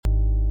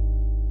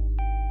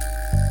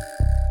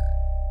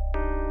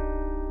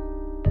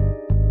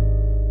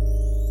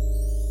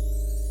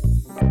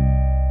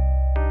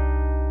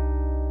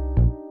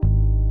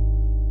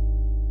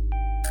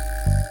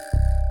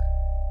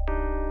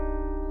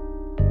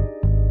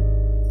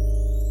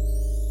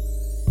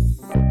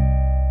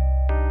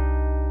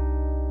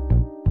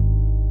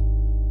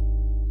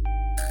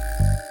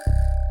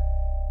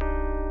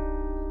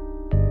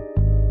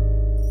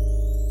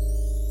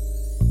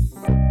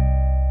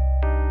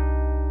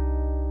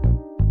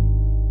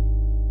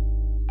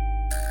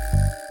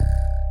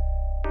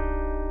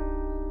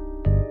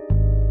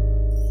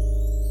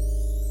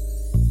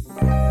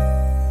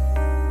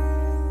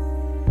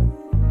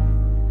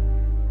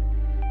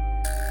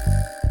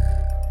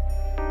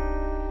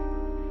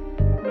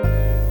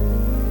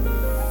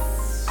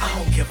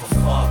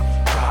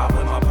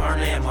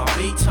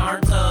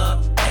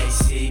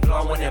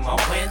blowing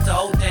my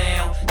window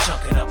down,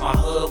 chunking up my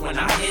hood when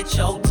I hit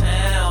your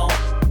town.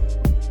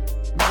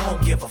 I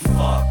don't give a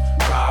fuck.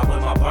 Ride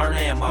with my burner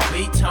and my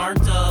beat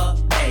turned up.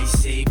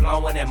 AC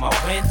blowing and my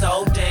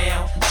window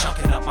down,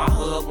 chunking up my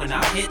hood when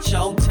I hit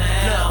your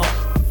town.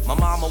 My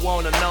mama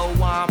wanna know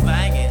why I'm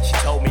banging. She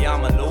told me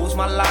I'ma lose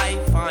my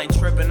life. I ain't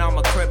tripping, I'm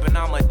a crip and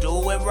I'ma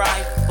do it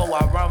right. Before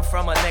I run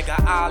from a nigga,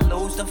 I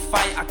lose the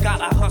fight. I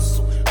gotta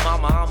hustle,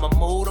 mama, I'ma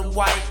move the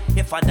white.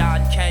 If I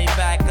died and came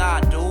back,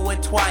 I'd do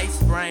it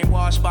twice.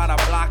 Brainwashed by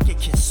the block, it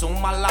consumed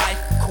my life.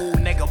 Cool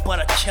nigga, but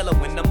a killer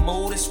when the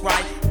mood is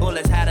right.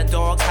 Bullets had the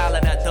dogs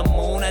howling at the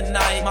moon at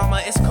night.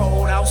 Mama, it's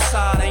cold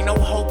outside, ain't no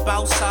hope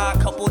outside.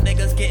 Couple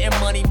niggas getting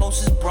money,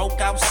 most is broke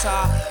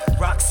outside.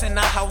 Rocks in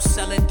the house,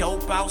 selling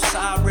dope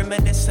outside.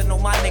 Reminiscing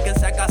on my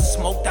niggas that got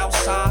smoked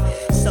outside.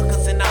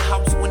 Suckers in the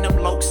house when them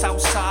lokes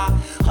outside.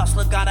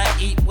 Hustler gotta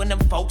eat when them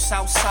folks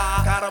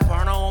outside. Got a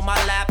burner on my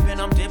lap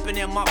and I'm dipping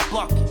in my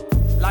bucket.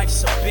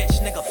 Life's a bitch,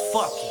 nigga,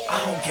 fuck it.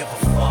 I don't give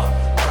a fuck.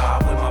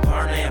 Ride with my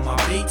burner and my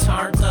beat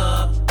turned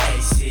up.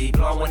 AC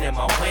blowing and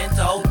my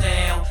window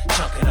down,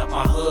 chunking up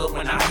my hood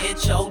when I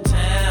hit your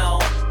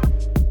town.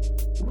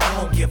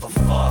 I don't give a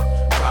fuck.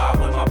 Ride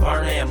with my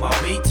burner and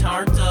my beat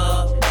turned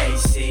up.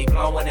 AC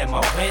blowing and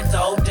my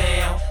window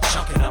down,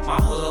 chunking up my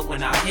hood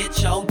when I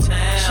hit your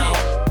town.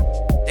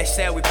 Shit. They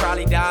said we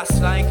probably die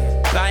slanging,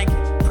 banging,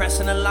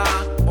 pressing the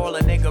line. All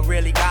a nigga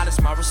really got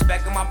is my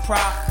respect and my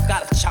pride.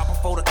 Got a chopper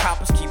for the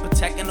coppers, keep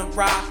protecting the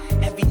ride.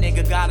 Every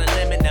nigga got a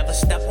limit, never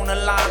step on the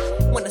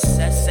line. When the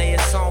set say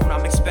it's on,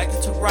 I'm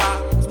expected to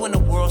ride. Cause when the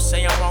world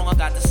say I'm wrong, I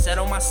got to set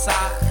on my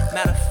side.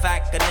 Matter of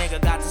fact, the nigga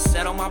got to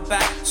set on my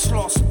back.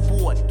 Sloss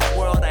support, the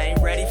world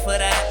ain't ready for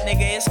that.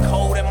 Nigga, it's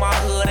cold in my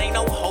hood, ain't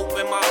no hope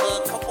in my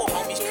hood. Couple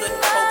homies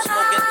couldn't cope,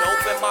 smoking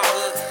dope in my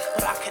hood.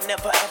 But I can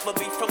never ever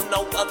be from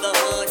no other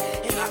hood.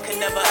 And I can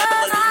never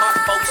ever leave my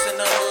folks in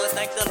the hood.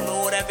 Thank the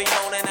Lord every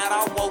morning that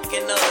I woke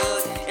in the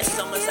hood. It's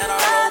summers that I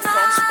roll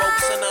from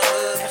spokes in the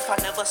hood. If I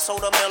never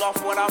sold a mill off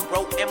what I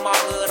wrote in my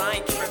hood,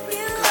 I ain't tripping.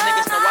 Cause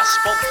niggas know I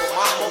spoke for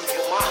my hope,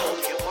 for my hope,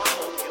 for my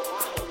hope.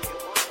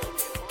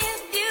 If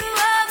you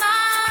were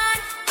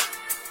mine,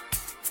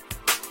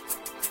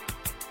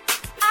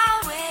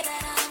 I'll wait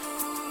and I'll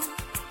move.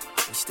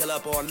 We still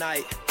up all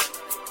night,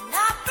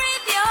 Not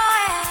breathe your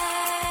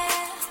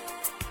air.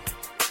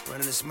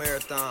 running this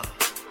marathon.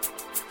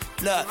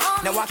 Look,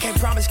 now I can't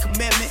promise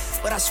commitment,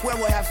 but I swear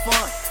we'll have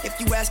fun. If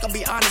you ask, I'll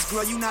be honest,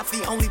 girl, you not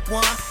the only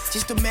one.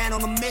 Just a man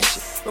on a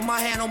mission, with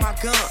my hand on my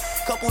gun.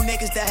 Couple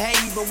niggas that hate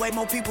me, but way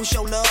more people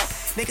show love.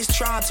 Niggas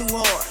trying too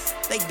hard,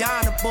 they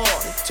dying to ball.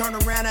 They turn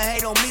around and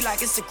hate on me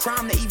like it's a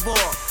crime to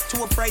evolve.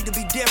 Too afraid to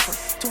be different,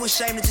 too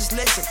ashamed to just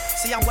listen.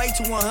 See, I'm way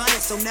too 100,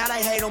 so now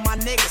they hate on my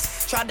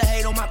niggas. Tried to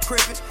hate on my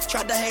cricket,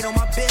 tried to hate on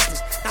my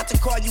business. Not to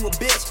call you a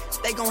bitch,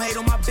 they gon' hate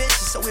on my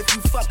business. So if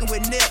you fucking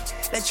with Nip,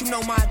 let you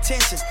know my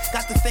intentions.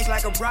 Got to think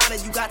like a rider,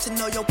 you got to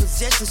know your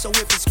position. So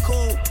if it's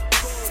cool,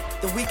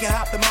 then we can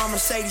hop in my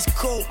Mercedes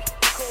coupe.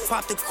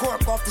 Pop the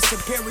cork off this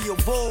Imperial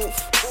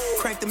Wolf.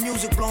 Crank the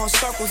music, blowing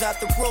circles out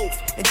the roof,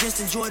 and just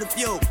enjoy the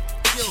view.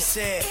 She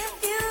said,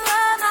 If you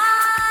were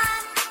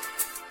mine,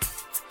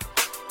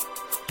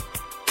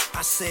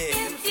 I said,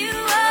 if you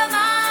were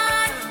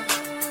mine,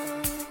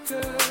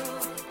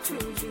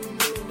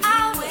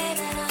 I'll wait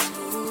and I'll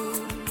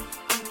move.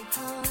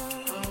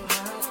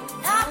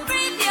 Not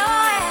breathe your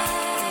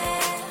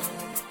air.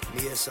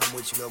 Me and something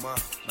with you, little mom.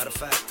 Matter of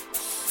fact,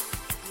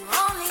 You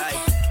only Ay,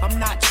 can. I'm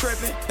not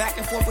tripping, back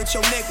and forth with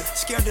your nigga.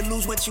 Scared to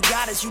lose what you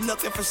got as you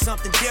looking for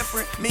something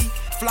different. Me,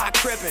 fly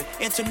crippin',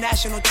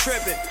 international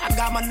trippin'. I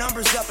got my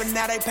numbers up and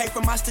now they pay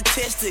for my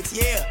statistics,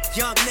 yeah.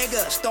 Young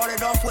nigga,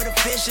 started off with a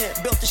vision.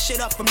 Built the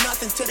shit up from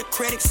nothing to the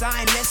critics,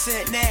 I ain't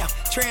listen. Now,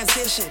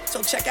 transition,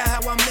 so check out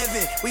how I'm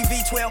living. We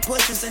V12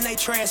 pushers and they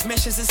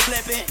transmissions is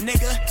slipping.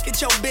 Nigga,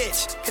 get your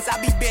bitch, cause I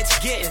be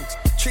bitch getting.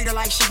 Treat her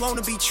like she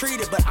wanna be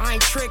treated, but I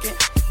ain't tricking.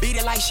 Beat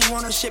it like she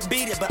want her shit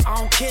beat it, but I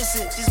don't kiss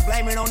it. Just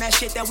blame it on that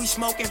shit that we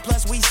smoking,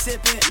 plus we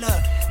sipping.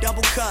 Look,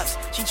 double cups,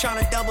 she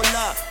tryna double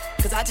up.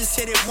 Cause I just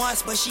hit it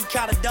once, but she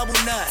kinda double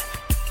nut.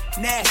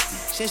 Nasty,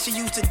 since she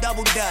used to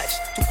double dutch.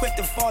 Too quick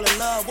to fall in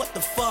love, what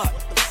the fuck?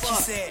 She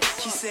said,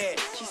 she said,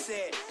 she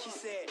said, she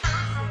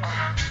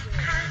said.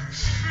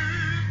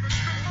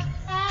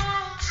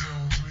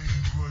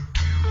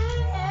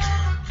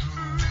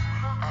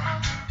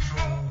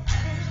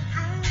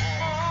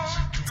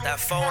 that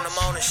phone,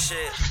 I'm on this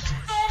shit.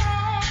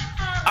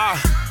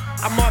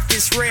 I'm off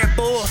this Red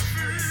Bull.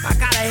 I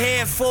got a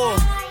head full.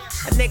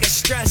 A nigga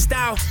stressed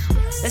out.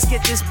 Let's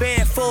get this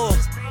bed full.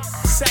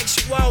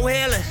 Sexual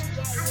healing.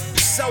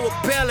 So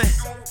appealing.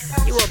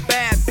 You a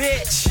bad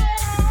bitch.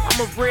 I'm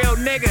a real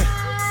nigga.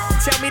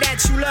 Tell me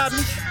that you love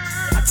me.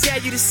 I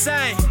tell you the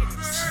same.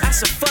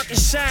 That's a fucking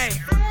shame.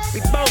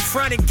 We both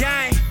running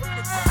game.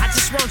 I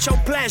just want your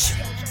pleasure.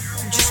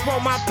 You just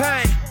want my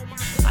pain.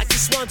 I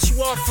just want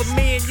you all for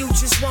me and you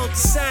just want the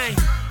same.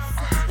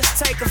 Let's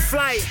take a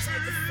flight.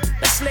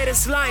 Let's live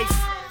this life.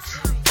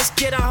 Let's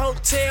get a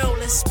hotel.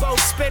 Let's both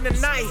spend the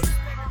night.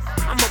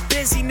 I'm a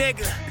busy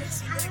nigga.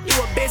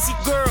 You a busy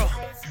girl.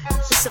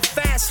 Let's It's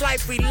a fast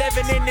life we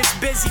living in this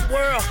busy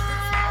world.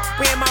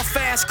 We in my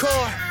fast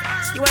car,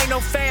 you ain't no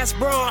fast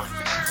bro.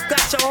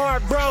 Got your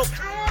heart broke,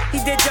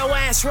 he did your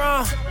ass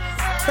wrong.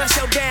 Plus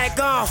your dad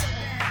gone,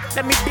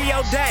 let me be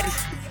your daddy.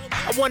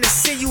 I wanna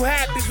see you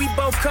happy, we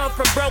both come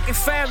from broken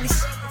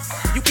families.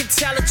 You can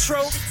tell the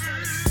truth,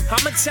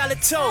 I'ma tell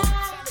it too.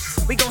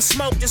 We gon'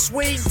 smoke this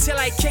weed until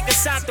they kick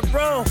us out the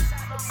room.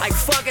 Like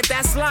fuck it,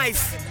 that's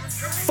life.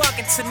 Fuck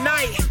it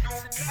tonight.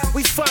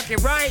 We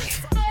fucking right.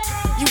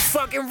 You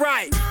fucking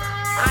right.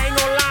 I ain't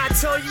gonna lie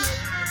to you.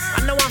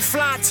 I know I'm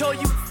fly to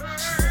you.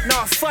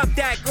 Nah, fuck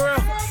that, girl.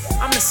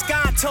 I'm the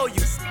sky to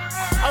you.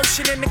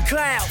 Ocean in the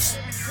clouds.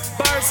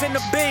 Birds and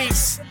the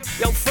bees.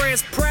 Your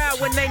friends proud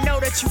when they know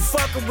that you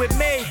fucking with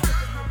me.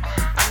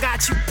 I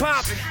got you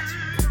popping.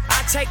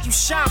 I take you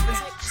shopping.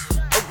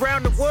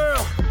 Around the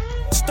world.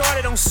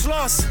 Started on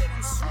Slauson.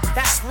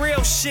 That's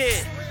real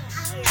shit.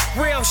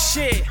 Real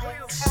shit.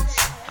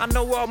 I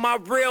know all my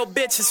real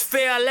bitches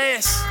feel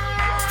less.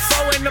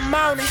 4 in the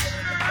morning,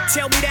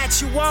 tell me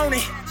that you want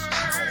it.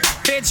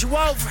 Bend you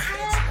over,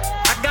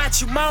 I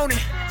got you moaning.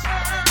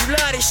 You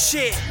love this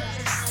shit,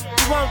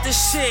 you want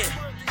this shit.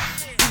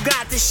 You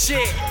got this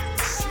shit,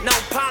 no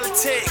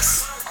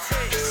politics.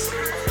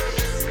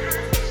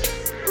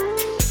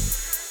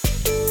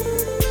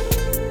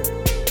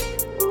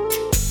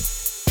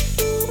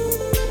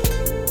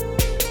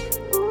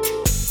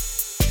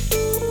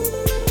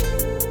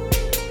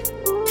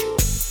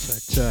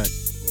 Check.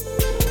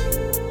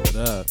 What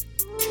up?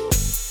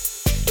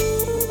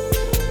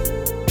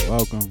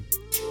 Welcome.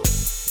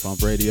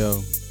 Bump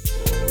Radio.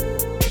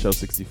 Show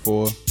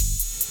 64.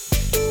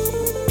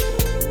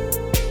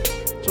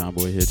 John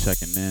Boy here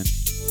checking in.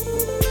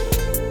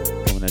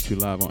 Coming at you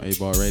live on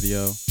A-Bar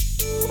Radio.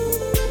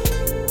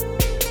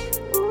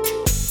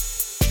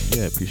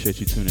 Yeah, appreciate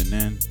you tuning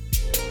in.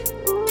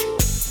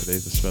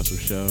 Today's a special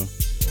show.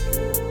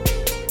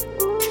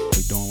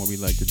 We're doing what we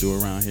like to do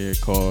around here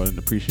called an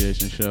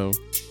appreciation show.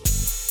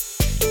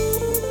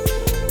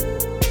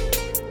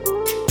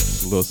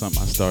 Just a little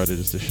something I started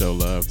just to show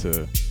love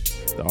to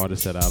the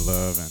artists that I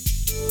love and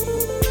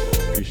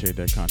appreciate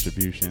their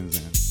contributions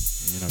and,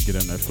 you know, get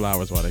them their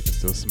flowers while they can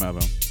still smell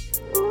them.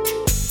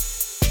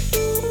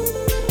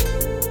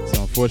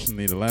 So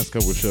unfortunately, the last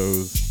couple of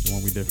shows, the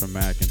one we did for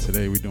Mac and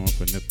today we're doing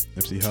for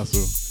Nipsey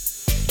Hussle,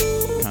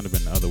 kind of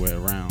been the other way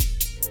around.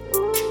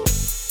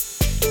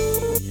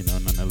 You know,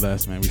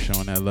 nonetheless, man, we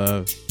showing that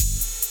love.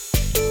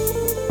 You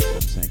know what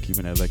I'm saying,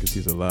 keeping that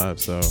legacies alive.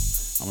 So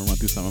I'm gonna run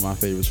through some of my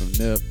favorites from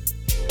Nip.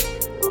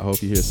 I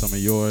hope you hear some of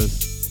yours.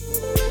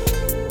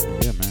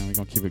 And yeah, man, we're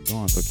gonna keep it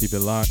going. So keep it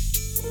locked.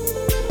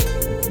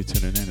 If you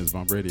tuning in, it's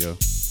Bump Radio.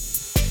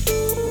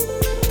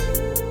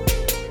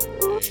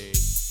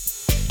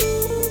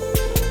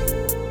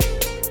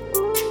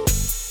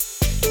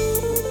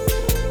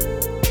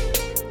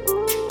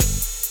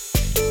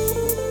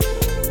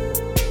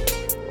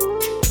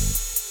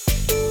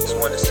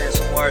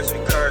 Of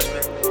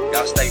encouragement.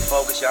 Y'all stay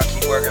focused, y'all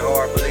keep working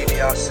hard, believe in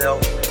yourself,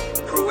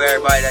 prove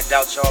everybody that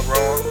doubts y'all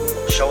wrong,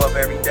 show up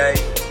every day,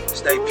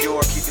 stay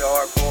pure, keep your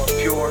heart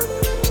pure,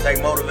 stay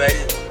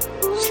motivated,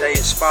 stay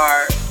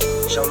inspired,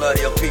 show love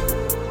to your people.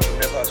 From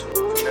Nip Hussle,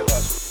 from Nip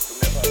Hussle, from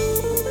Nip Hustle.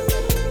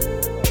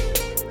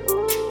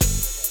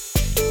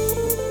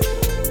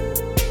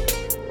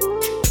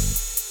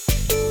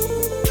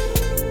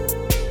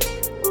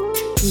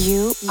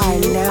 You are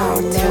now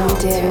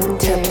tuned in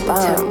to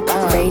Bump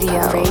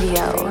Radio.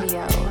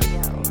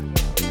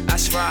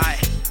 That's right.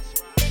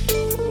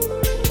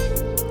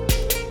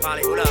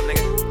 Molly, what up,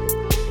 nigga?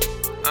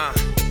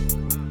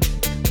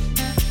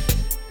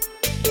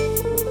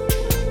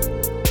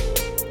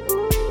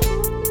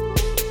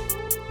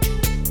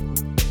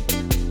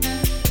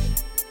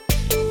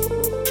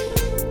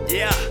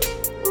 Yeah.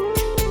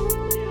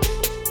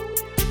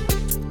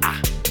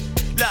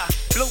 Look,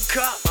 blue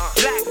cup,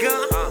 black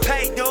gun,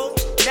 pay dude,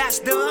 that's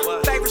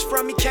done. Favorites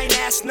from me, can't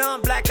ask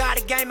none. Black out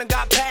of game and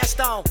got passed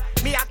on.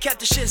 Me, I kept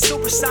the shit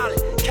super solid.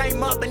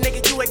 Came up, and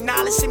nigga, you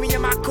acknowledge. See me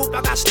in my coupe,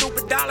 I got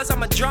stupid dollars.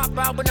 I'm a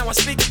dropout, but now I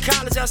speak in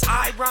college. That's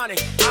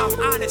ironic. I'm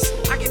honest.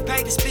 I get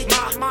paid to speak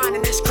my mind,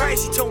 and it's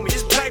crazy to me.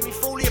 Just play me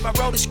fully. If I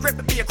wrote a script,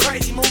 it'd be a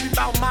crazy movie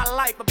about my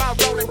life,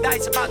 about rolling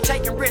dice, about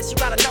taking risks. You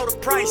gotta know the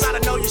price. You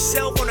gotta know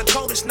yourself on the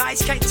coldest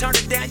nights. Can't turn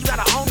it down. You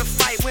gotta own the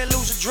fight. Win,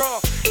 lose, or draw.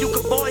 You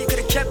could boy, you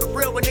could've kept it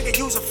real, but nigga,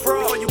 use a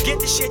fraud. Before you get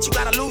the shit, you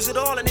gotta lose it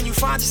all, and then you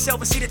find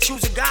yourself and see the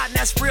choose of God, and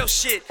that's real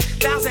shit.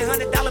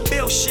 $1,100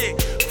 bill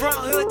shit. Front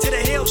hood to the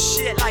hill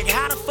shit. Like,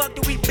 how the fuck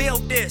do we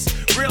build this?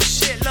 Real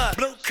shit, look.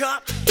 Blue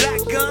cup, black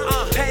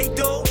gun, pay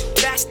dude,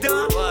 that's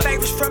done.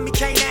 Favorites from me,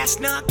 can't ask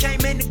none.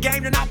 Came in the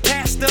game, then I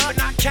passed up.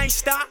 And I can't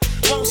stop,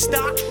 won't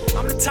stop.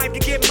 I'm the type to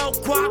get more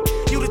guap.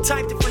 You the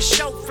type to for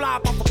show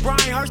flop. I'm for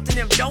Brian Hurst in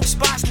them dope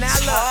spots. Now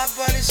look. hard,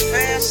 but it's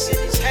fast, and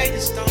these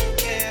haters don't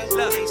care.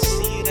 Look. They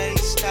see it, they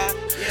stop.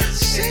 Yeah,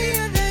 see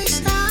it, they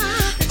stop.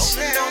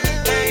 Open on the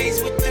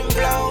things with them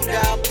blowed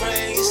out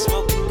brains.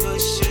 Smoking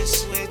good shit,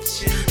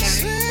 switching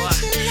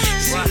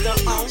lanes. What? The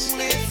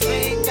only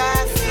thing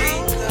I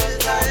think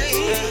about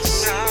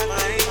is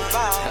my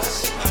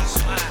boss.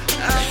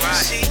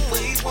 She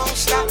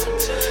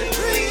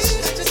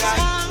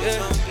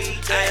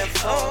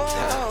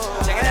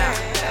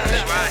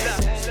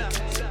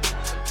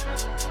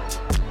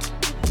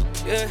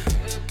Yeah.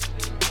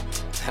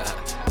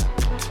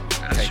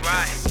 That's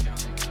right.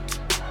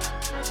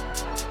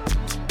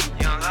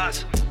 Young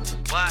Hustle.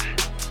 What?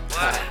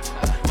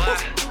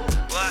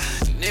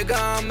 Nigga,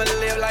 I'ma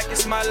live like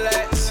it's my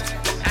last.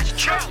 That's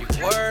true.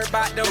 You worried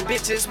about them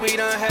bitches we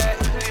done had.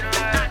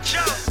 Not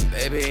true.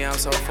 Baby, I'm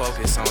so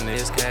focused on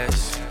this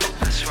cash.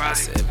 That's I right.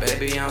 said,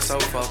 baby, I'm so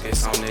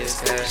focused on this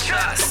cash. She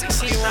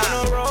What's on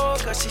up? the road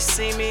cause she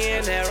see me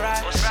in that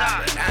ride. What's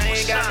up? But I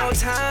ain't got no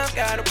What's time,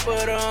 gotta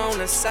put her on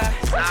the side.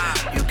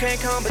 Nah. You can't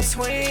come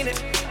between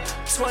it.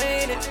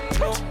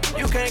 No,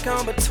 you can't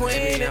come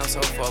between it. I'm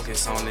so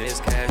focused on this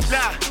cash.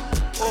 Nah,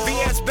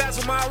 VS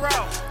bezel my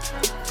role,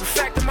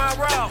 perfected my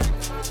role,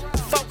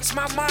 focus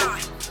my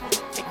mind,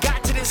 and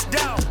got to this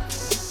dough.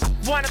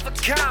 One of a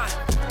kind,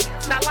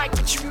 not like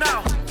what you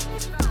know.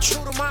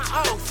 True to my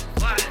oath,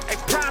 ain't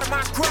proud of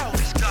my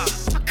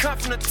growth. I come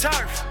from the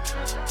turf,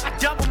 I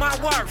double my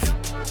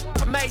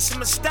worth. I made some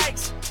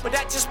mistakes, but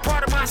that's just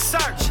part of my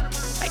search.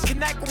 They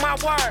connect with my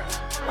word,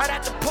 right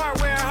at the part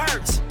where it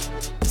hurts.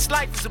 This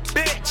life is a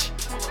bitch.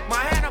 My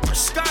hand up her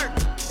skirt.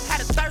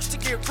 Had a thirst to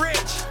get rich.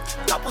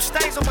 Couple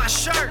stains on my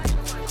shirt.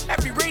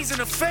 Every reason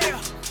to fail.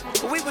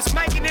 But we was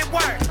making it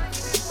work.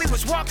 We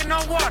was walking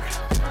on water.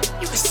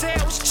 You could say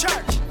it was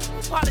church.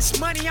 All this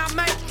money I'm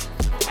making,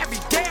 every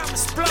day I'm a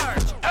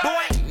splurge.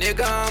 Boy,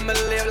 Nigga, I'ma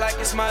live like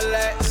it's my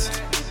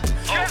last.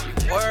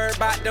 You worried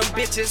about them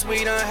bitches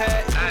we done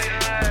had.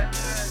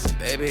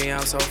 Baby,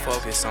 I'm so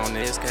focused on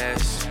this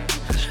cash.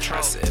 I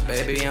said,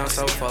 baby, I'm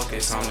so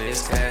focused on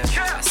this cash.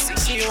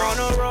 She on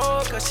the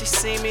road cause she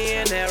see me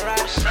in that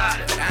ride.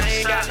 But I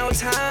ain't got no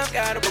time,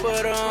 gotta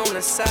put her on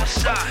the side.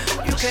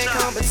 You can't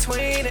come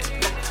between it.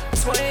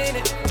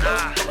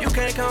 You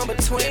can't come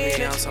between it.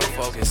 Baby, I'm so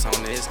focused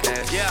on this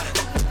cash. yeah.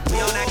 We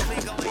on that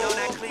Clico, we on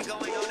that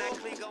Clico, we on that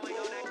Clico, we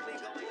on that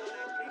Clico, we on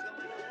that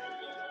Clico.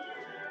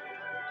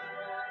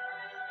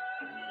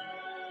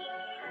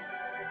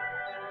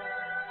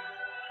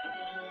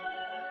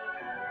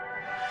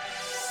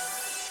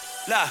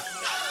 Look,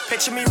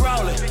 picture me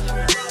rolling,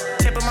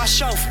 tip of my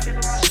chauffeur.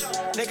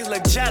 Niggas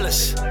look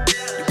jealous,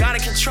 you gotta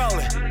control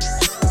it.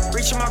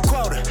 Reaching my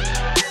quota,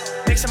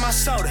 mixing my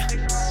soda.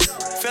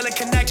 Feeling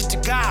connected to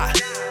God,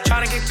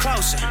 trying to get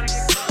closer.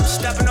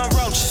 Stepping on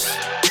roaches,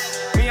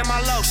 me and my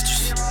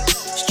loasters.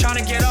 Just trying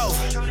to get over,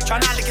 try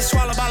not to get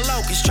swallowed by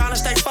locusts. Trying to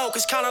stay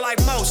focused, kinda like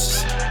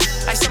Moses.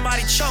 Like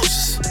somebody chose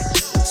us,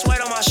 it's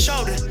weight on my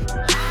shoulder.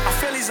 I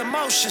feel these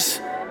emotions,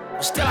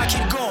 but still I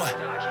keep going.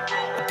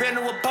 I've been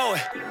to a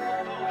poet,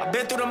 I've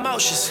been through the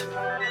motions.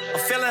 I'm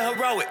feeling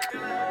heroic,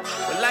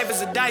 but life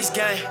is a dice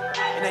game,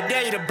 and they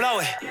dare you to blow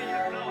it.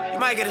 You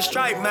might get a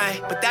strike, man,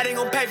 but that ain't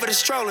gon' pay for the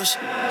strollers.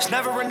 It's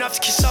never enough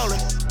to console her.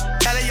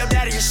 Tell her your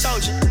daddy a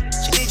soldier.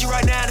 She needs you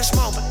right now in this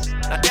moment.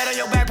 Now dead on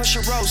your back, push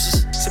your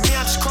roses. To me,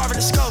 I'm just carving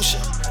a sculpture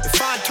and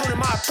fine-tuning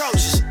my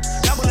approaches.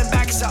 Doubling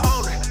back as the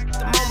owner.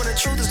 The moment of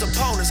truth is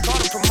opponents, call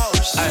them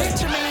promoters.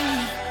 Picture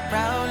me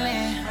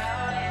rolling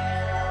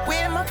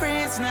with my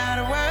friends, not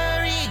a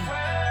worry.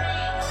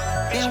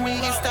 Then we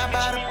get stopped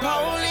by the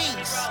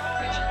police.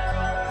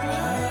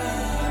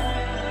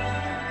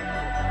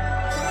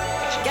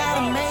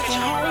 Gotta make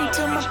it home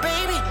to my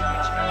baby.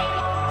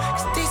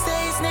 'Cause these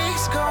days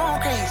niggas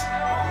going crazy.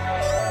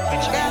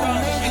 Gotta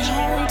make it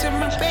home to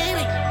my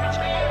baby.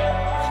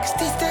 'Cause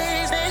these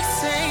days niggas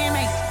say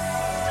me.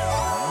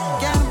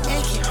 Gotta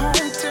make it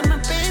home to my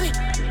baby.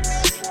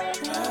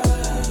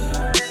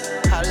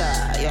 Hold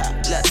up, yeah,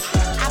 look.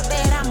 I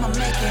bet I'ma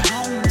make it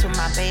home to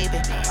my baby.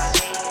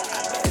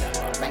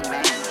 Bang,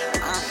 bang.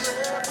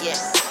 Yeah.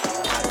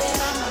 I bet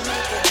I'ma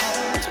make it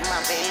home to my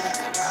baby.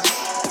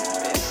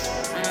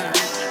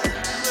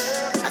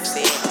 I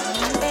said,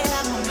 I bet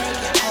I'ma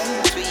make it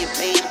home to you,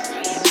 baby.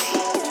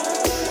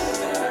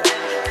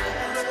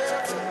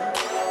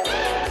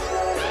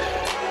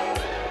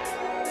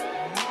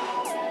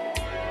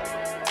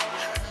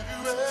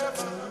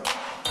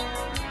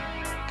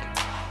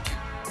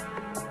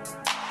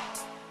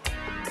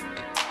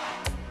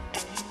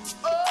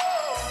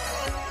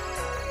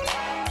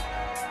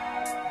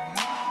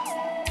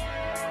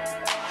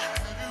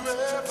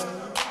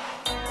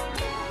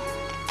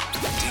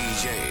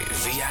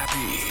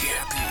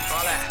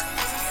 All that.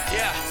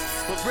 Yeah,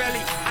 but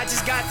really, I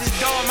just got this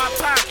dough in my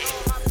pocket.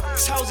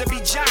 These hoes that be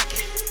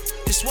jocking.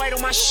 This weight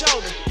on my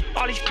shoulder.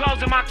 All these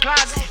clothes in my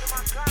closet.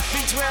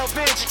 V12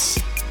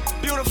 bitches.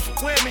 Beautiful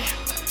women.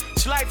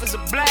 This life is a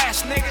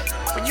blast, nigga.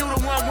 When you the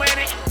one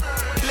winning.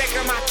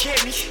 Liquor my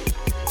kidney.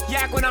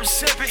 Yak when I'm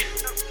sipping.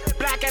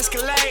 Black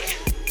Escalade.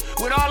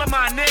 With all of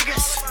my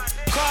niggas.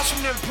 Calls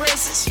from them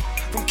prisons.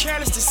 From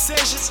careless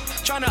decisions.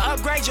 Trying to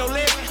upgrade your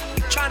living.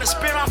 Trying to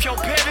spin off your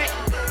pivot.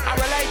 I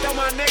relate though,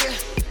 my nigga.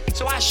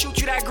 So I shoot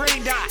you that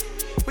green dot.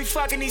 We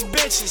fucking these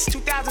bitches.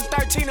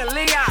 2013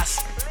 Elias.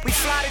 We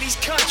fly to these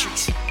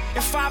countries.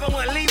 In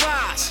 501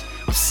 Levi's.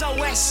 I'm so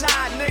west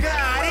side, nigga.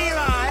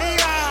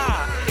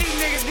 These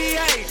niggas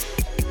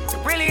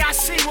behave. Really, I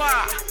see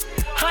why.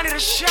 100 a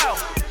show.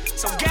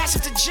 So gas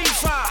up to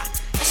G5.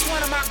 That's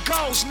one of my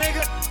goals,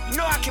 nigga. You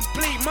know I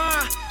complete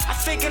mine. I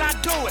think it, I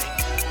do it.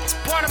 It's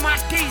part of my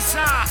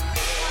design.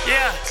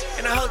 Yeah,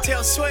 in a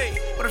hotel suite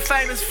with a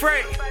famous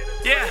freak.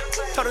 Yeah,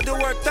 told her do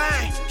her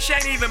thing, she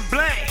ain't even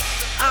blink.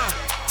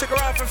 Took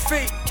her off her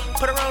feet,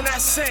 put her on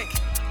that sink.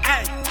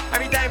 Hey,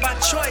 everything by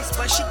choice,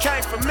 but she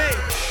came for me.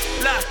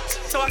 Look,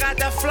 so I got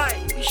that flight,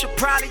 you should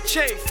probably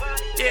chief.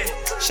 Yeah,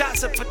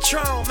 shots of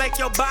Patron, make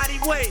your body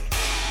weak.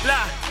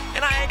 Look,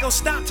 and I ain't gon'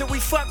 stop till we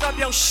fuck up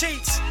your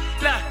sheets.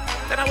 Look,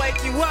 then I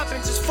wake you up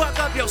and just fuck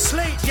up your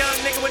sleep. Young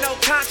nigga with no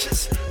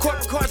conscience,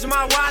 corporate cards in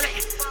my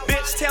wallet.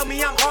 Bitch tell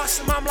me I'm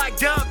awesome, I'm like,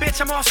 duh,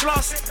 bitch, I'm all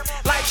flossing.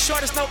 Life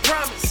short is no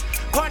promise,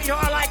 party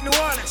hard like New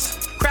Orleans.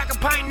 Crack a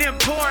pint and then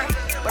pour it,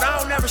 but I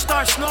don't never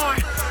start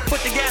snoring. Put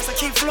the gas, I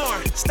keep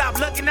flooring. Stop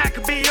looking, that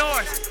could be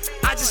yours.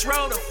 I just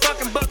rolled a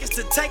fucking buckets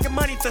to taking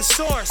money to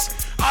source.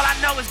 All I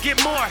know is get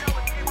more.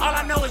 All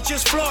I know is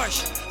just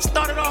flourish.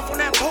 Started off on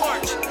that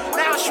porch,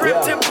 now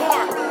shrimp and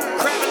pork.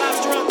 Crab and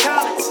lobster on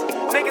college.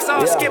 Niggas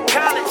all skip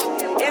college.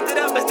 Ended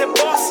up as them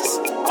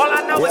bosses. All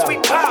I know is we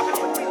poppin'.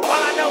 All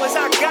I know is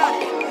I got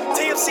it.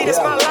 TMC,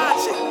 that's my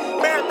logic.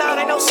 Marathon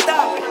ain't no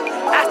stopping.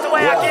 That's the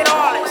way I get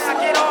all this. I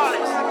get all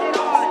this.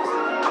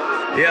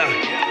 Yeah.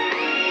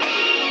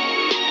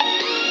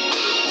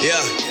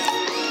 Yeah.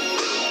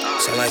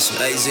 Sound like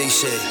some AZ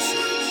shit.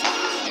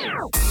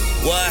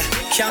 What?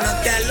 Count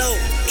up that low.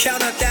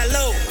 Count up that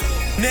low.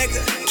 Nigga,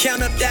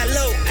 count up that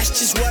low. That's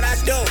just what I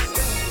do.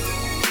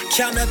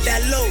 Count up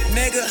that low,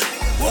 nigga.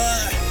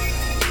 What?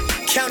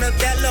 Count up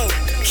that low.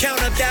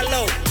 Count up that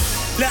low.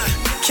 Nah,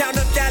 count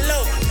up that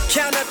low.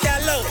 Count up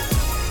that low.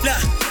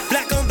 Nah,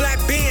 black on black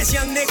beans,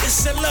 young niggas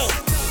salute.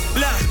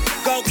 Nah,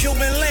 gold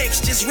Cuban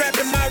links, just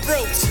rapping my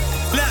roots.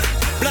 Nah,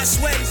 blood,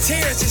 sweat, and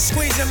tears, just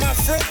squeezing my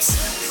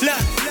fruits. Nah,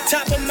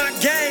 top of my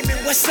game,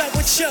 and what's up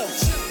with you?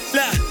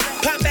 Nah,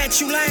 pop at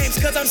you lames,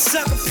 cause I'm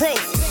sucker proof.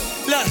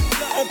 Nah,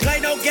 don't play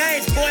no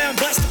games, boy, I'm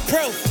busted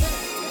proof.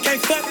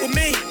 Can't fuck with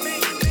me,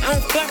 I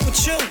don't fuck with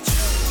you.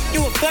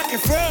 You a fucking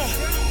fraud,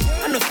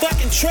 I'm the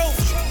fucking truth.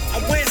 I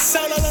went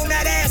solo on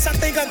that ass, I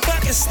think I'm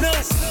fucking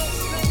Snoop.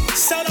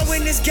 Solo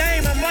in this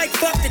game, I'm like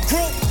fuck the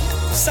group.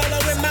 Solo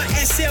in my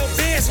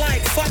SLBs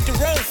like fuck the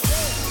roof.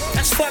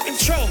 That's fucking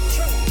true.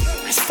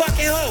 That's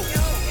fucking hoe.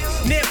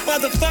 Nip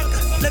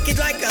motherfucker, looking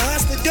like a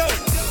hustler do.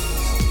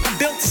 I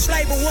built this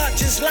label up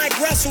just like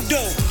Russell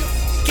do.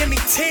 Give me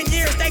 10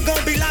 years, they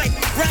gon' be like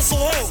Russell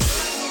who?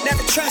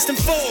 Never trust them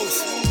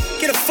fools.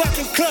 Get a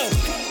fucking clue.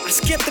 I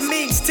skip the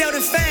meetings, tell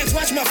them fags,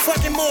 watch my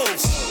fucking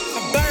moves.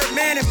 I'm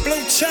Birdman and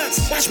blue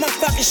chucks, watch my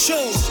fucking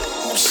shoes.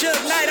 I'm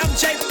Suge Knight, I'm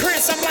Jay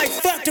Prince, I'm like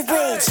fuck the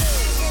rules.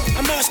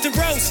 I'm Austin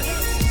Rosen,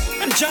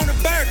 I'm Jonah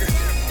Berger.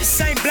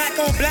 This ain't black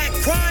on black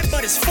crime,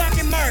 but it's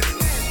fucking murder.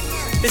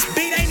 This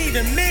beat ain't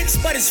even mixed,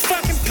 but it's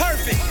fucking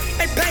perfect.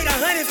 They paid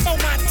 $100 for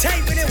my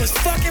tape and it was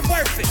fucking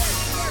worth it.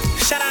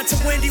 Shout out to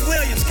Wendy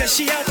Williams, cause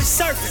she helped me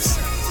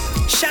surface.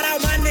 Shout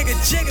out my nigga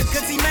Jigga,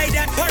 cause he made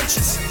that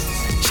purchase.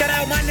 Shout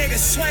out my nigga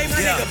Sway, my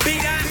nigga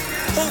B-Dot.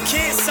 Who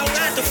kids sold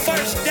out the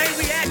first day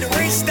we had to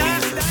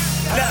restock.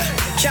 Look,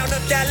 count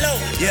up that low,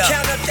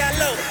 count up that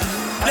low.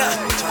 Look,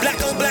 black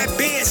on black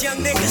beans, young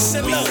niggas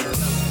salute.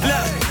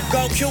 Look,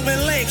 gold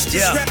Cuban links,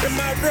 just reppin'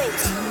 my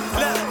roots.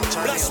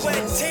 Look, blood, sweat,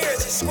 and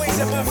tears, just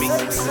squeezing my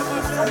fruits.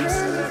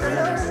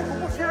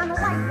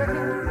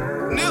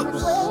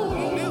 News.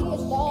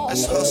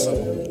 Let's hustle.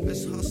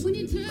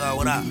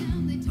 What up?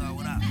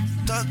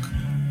 Duck.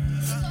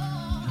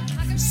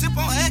 Sip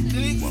on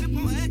acting.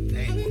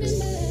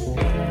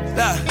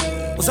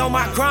 Was on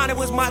my grind, it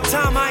was my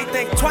time. I ain't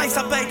think twice.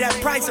 I paid that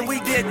price and we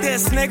did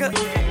this, nigga.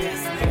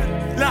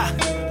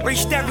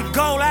 Reached every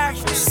goal I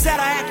actually said.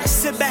 I had to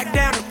sit back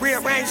down and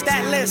rearrange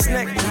that list,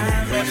 nigga.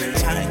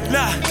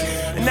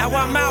 And now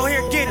I'm out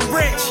here getting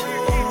rich.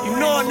 You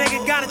know a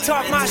nigga gotta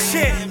talk my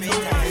shit.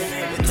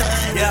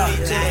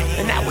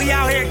 And now we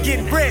out here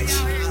getting rich.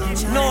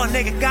 You know a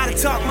nigga gotta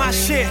talk my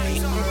shit.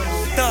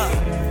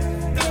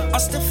 I'm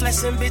still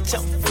flexing, bitch,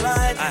 I'm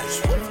fly.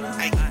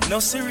 No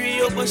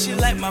cereal, but she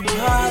like my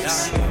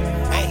pops.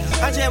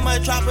 I just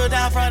might drop her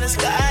down from the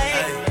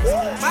sky.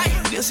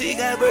 You see,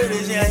 got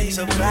birdies, yeah, he's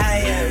a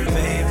flyer,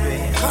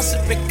 baby. I'm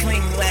super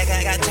clean like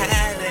I got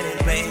talent in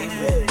it, baby.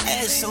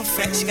 Ass so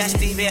fat, she got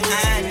Stevie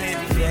behind it,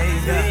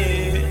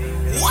 baby.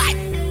 What?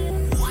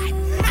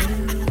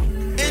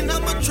 And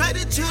I'ma trade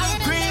it to the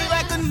green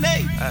like a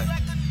name.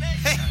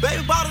 Hey,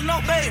 baby bottle, no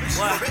babies.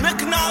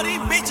 Milking all these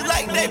bitches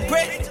like they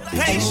pretty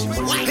patient.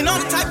 And all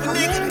the type of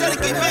niggas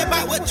that'll get mad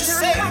by what you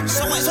say.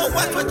 So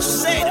watch what you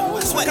say.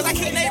 Cause I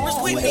can't neighbors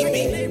with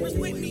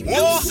me.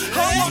 Yo,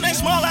 home on they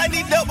small, I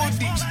need double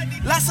D's.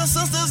 Lots of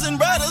sisters and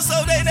brothers,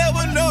 so they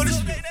never notice.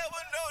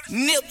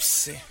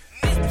 Nipsey.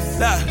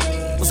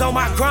 Was on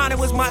my grind, it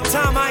was my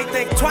time. I ain't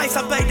think twice.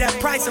 I paid that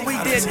price and we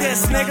did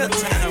this, nigga.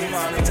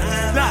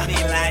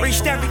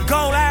 Reached every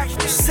goal I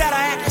actually said.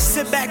 I had to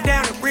sit back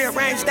down and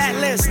rearrange that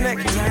list,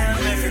 nigga.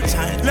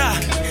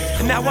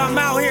 And now I'm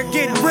out here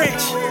getting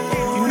rich.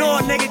 You know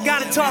a nigga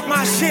gotta talk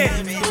my shit.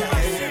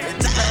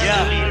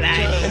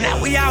 And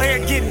now we out here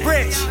getting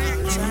rich.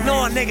 You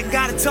know a nigga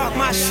gotta talk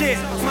my shit.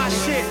 My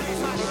shit.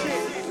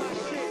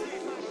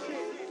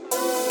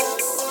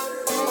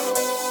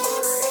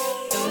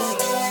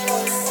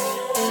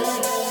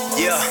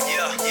 Yeah.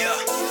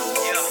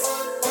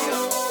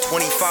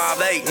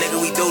 25-8,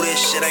 nigga, we do this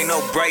shit, ain't no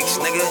breaks,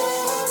 nigga.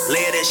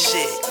 Live this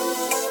shit.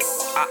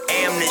 I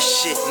am this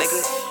shit,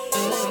 nigga.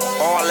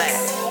 All that.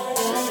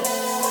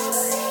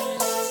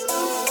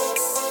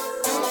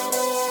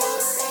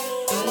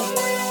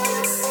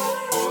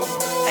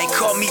 Ain't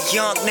call me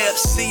Young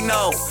Nipsey,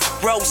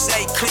 Rose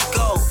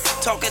Clico.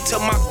 Talking to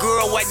my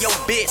girl while your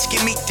bitch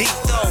give me deep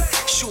though.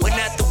 Shooting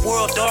at the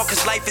world, dog,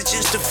 cause life is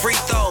just a free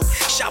throw.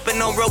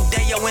 Shopping on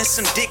Rodeo and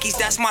some Dickies,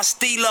 that's my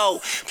stilo.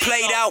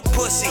 Played out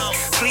pussy,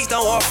 please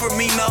don't offer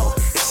me no.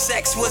 If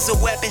sex was a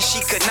weapon,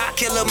 she could not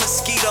kill a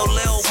mosquito.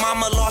 Lil'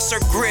 mama lost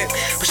her grip,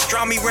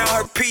 pastrami round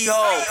her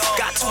pee-hole.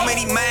 Got too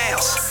many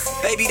miles,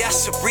 baby,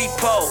 that's a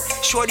repo.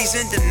 Shorty's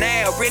in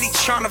denial, really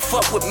tryna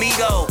fuck with me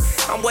though.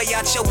 I'm way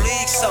out your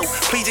league, so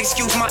please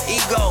excuse my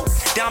ego.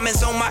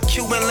 Diamonds on my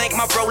Cuban link,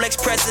 my Rolex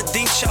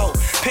Presidential.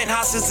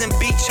 Penthouses and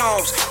beach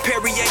homes,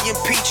 Perrier and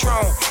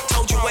Patron.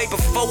 Told you way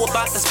before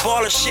about this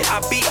baller shit I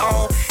be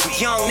on.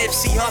 Young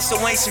Nipsey Hussle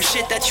ain't some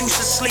shit that you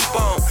should sleep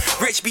on.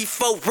 Rich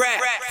before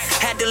rap,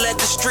 had to let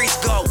the streets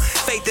go.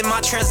 Faith in my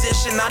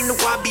transition, I knew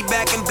I'd be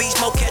back in beast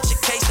mode. Catch a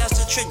case, that's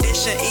the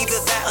tradition. Either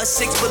that or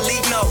 6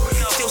 believe no.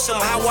 Still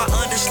somehow I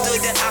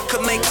understood that I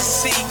could make the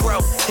seed grow.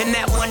 And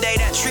that one day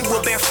that tree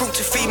will bear fruit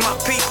to feed my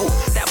people.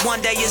 That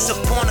one day is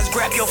upon us,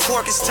 grab your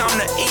fork, it's time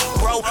to eat,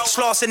 bro.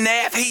 Slauson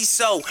Ave, he's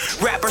so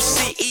rapper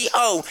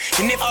CEO.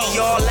 And if we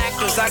all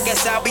actors, I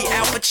guess I'll be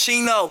Al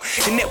Pacino.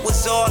 And it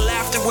was all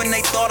laughter when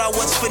they thought I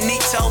was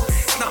finito.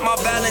 It's not my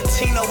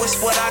Valentino, it's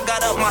what I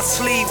got up my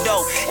sleeve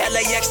though.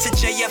 LAX to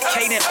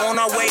JFK, then on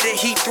our way to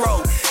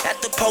Heathrow.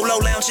 At the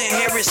Polo Lounge in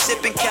Harris,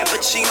 sipping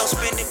cappuccino,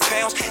 spending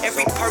pounds.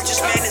 Every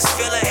purchase, man, this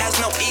feeling has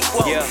no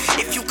equal.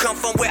 If you come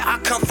from where I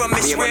come from,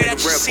 it's rare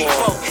that you see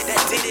folk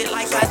that did it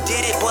like I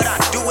did it, but I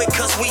do it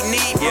cause we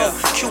need more.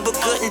 Cuba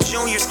Gooding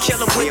Jr.'s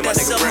killer with that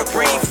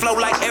submarine flow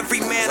like every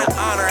man of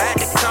honor.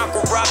 Had to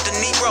conquer Rob De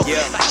Niro,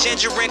 like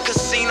Ginger in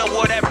Casino,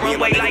 or that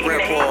runway like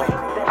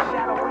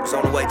was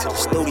on the way to the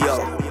studio.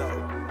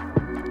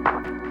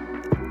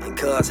 And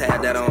Cuz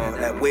had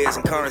that Wiz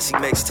and Currency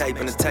mixtape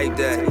and the tape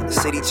that the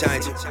City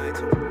Changer.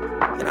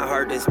 And I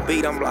heard this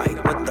beat, I'm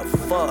like, what the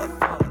fuck?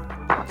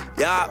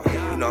 Yeah,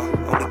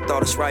 only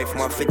thought it's right for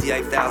my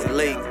 58,000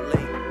 league.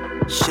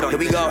 Shit, here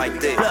we go. Like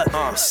this.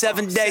 Look,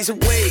 7 days a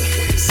week,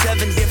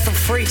 7 different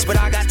freaks, but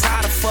I got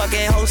tired of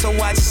fucking hoes, so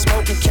I just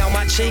smoke and count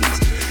my cheeks.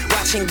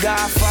 Watching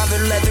Godfather,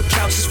 leather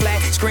couches,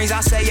 flat screens. I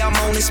say I'm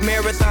on this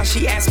marathon.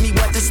 She asked me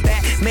what does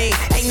that mean?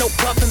 Ain't no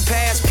puffin'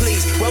 pass,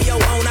 please. Roll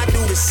your own, I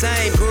do the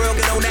same. Girl,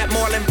 get on that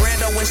Marlon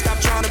Brando and stop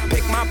trying to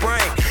pick my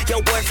brain.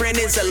 Your boyfriend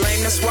is a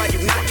lame, that's why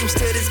you're not used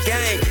to this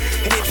game.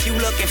 And if you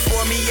looking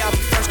for me, I'll be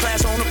first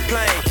class on the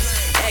plane.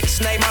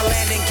 X-Nay, my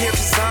landing gear,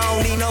 cause I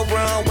don't need no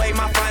runway.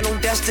 My final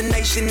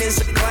destination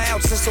is a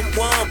cloud since a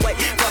one-way.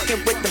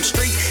 Fucking with them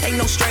streets, ain't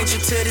no stranger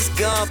to this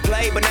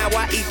gunplay. But now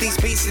I eat these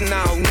beats and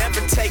I'll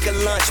never take a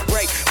lunch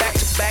break. Back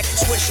to back,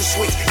 Swisher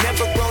Sweets,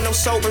 never grown no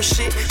sober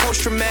shit.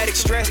 Post-traumatic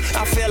stress,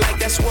 I feel like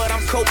that's what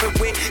I'm coping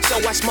with. So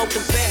I smoke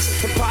the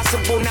best,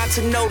 impossible not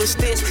to notice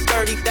this.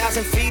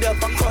 30,000 feet up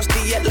across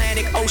the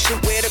Atlantic Ocean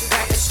with a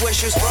pack of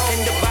Swishers.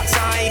 In the box,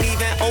 I ain't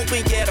even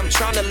open yet. I'm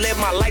trying to live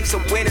my life so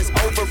when it's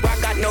over, I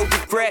got no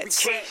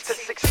regrets.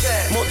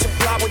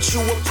 Multiply what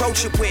you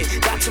approach it with.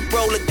 Got to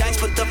roll the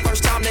dice, but the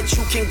first time that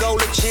you can go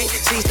legit,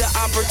 seize the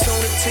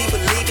opportunity,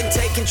 believe and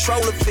take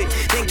control of it.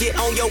 Then get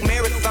on your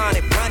marathon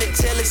and run it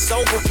till it's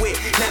over with.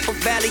 Napa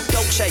Valley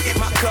Dolce,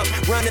 my cup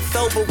runneth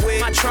over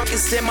with. My trunk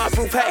is in my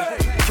roof, hey,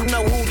 you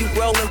know who you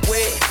rolling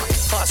with.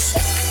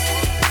 Hustle.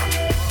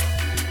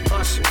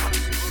 Hustle.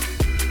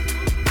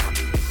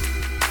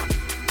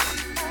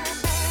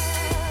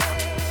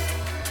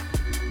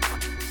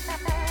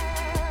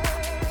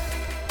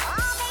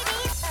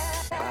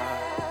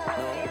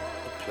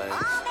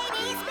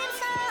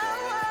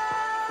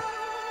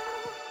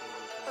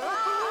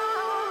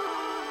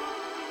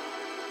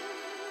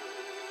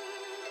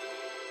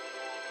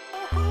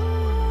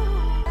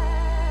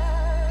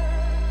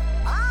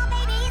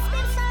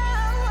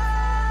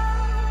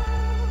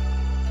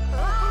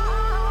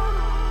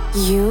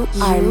 You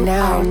are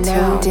now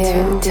tuned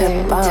in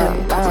to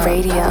Bump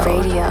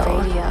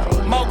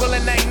Radio. Mogul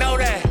and they know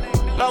that.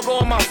 Logo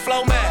on my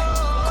flow mat.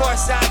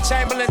 Courtside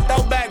Chamberlain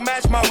throwback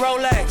match my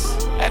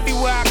Rolex.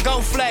 Everywhere I go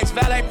flex.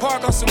 Valet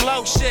park on some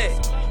low shit.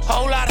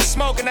 Whole lot of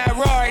smoke in that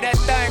Rory, that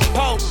thing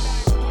poke.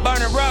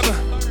 Burning rubber.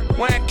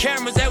 Wearing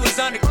cameras, they was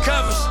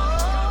undercovers.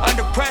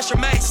 Under pressure,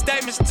 made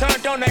statements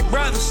turned on their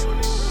brothers.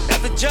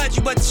 Never judge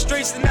you, but the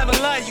streets will never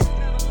love you.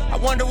 I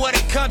wonder what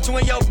it come to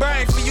in your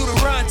brain for you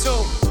to run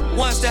to.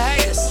 Once the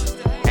haters,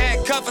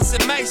 handcuff us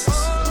and maces.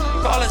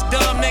 Call us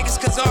dumb niggas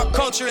cause our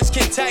culture is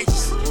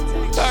contagious.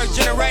 Third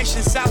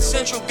generation South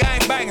Central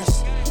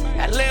gangbangers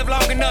that live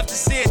long enough to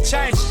see it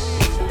change.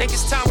 Think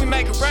it's time we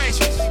make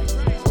arrangements.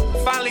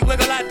 Finally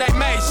wiggle out they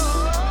mazes.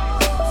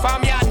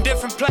 Find me out in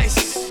different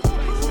places.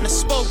 And the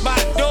spoke by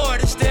the door,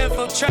 this the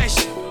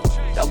infiltration.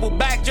 Double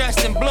back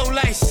dressed in blue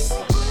laces.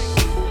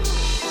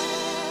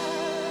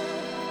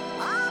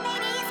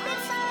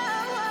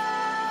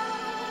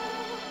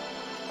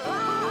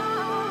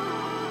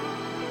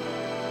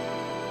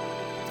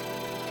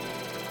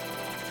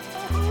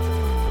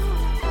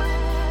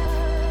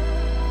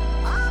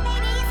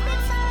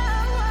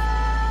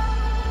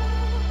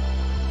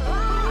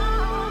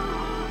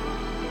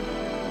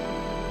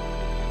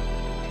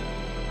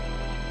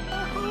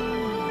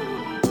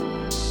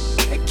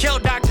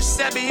 killed Dr.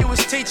 Sebi, he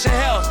was teaching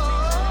health.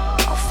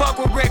 I fuck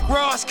with Rick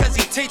Ross cause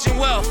he teaching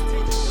wealth.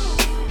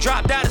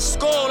 Dropped out of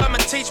school, I'ma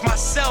teach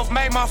myself.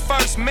 Made my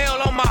first meal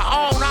on my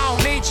own, I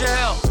don't need your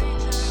help.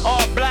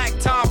 All black,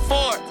 Tom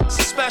Ford, it's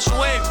a special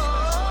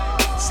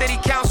evening. City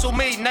council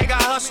meeting, they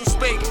got hustle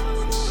speaking.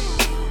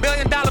 $1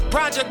 billion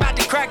project about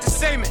to crack the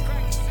cement.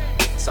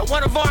 So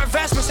one of our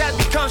investments has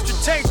become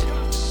strategic.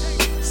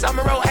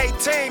 Summer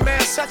 18,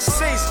 man, such a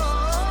season.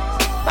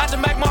 About to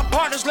make my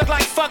partners look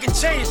like fucking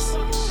genius.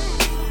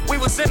 We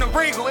was in the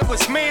Regal, it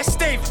was me and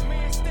Steven.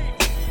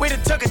 We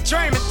done took a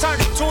dream and turned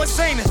it to a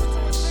zenith.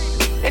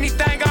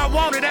 Anything I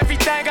wanted,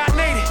 everything I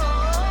needed.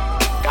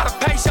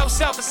 Gotta pace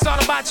yourself, it's all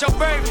about your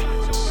baby.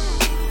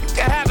 You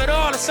can have it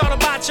all, it's all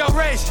about your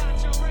raising.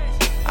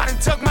 I done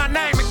took my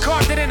name and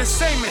carved it in the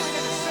cement.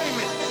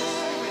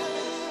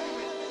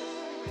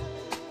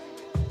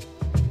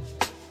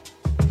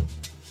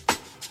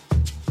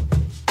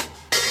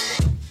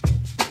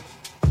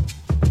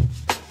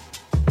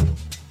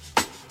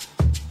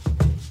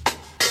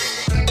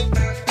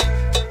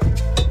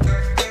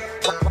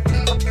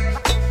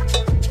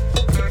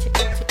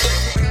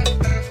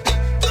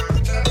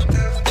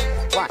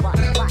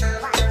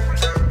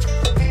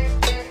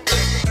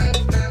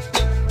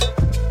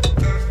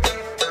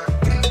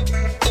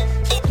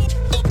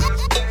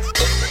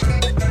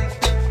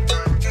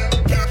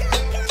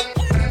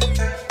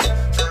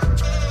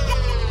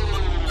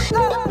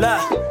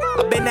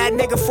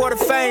 Before the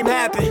fame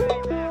happened,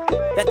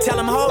 that tell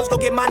them hoes go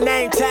get my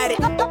name tatted.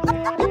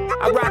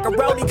 I rock a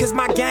rollie cause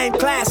my game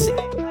classic,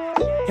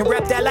 and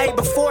repped LA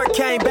before it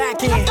came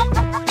back in.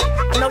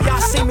 I know y'all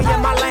see me in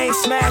my lane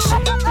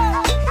smashing.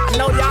 I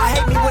know y'all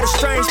hate me with a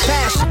strange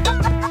passion.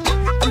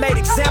 I made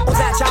examples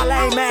at y'all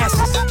lame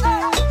asses.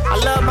 I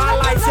love my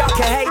life, y'all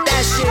can hate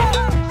that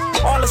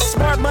shit. All the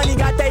smart money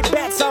got they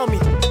bets on me,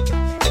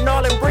 and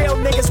all them real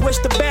niggas wish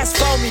the best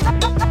for me.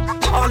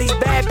 All these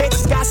bad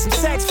bitches got some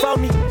sex for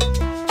me.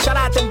 Shout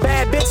out them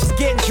bad bitches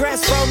getting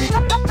dressed for me.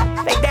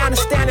 They down to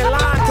stand in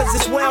line cause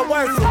it's well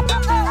worth it.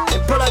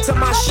 And pull up to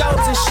my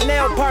shows in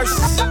Chanel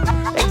purses.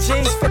 They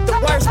jeans fit the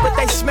worst but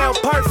they smell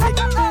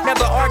perfect.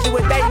 Never argue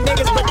with they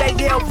niggas but they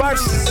yell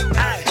verses.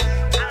 Ay,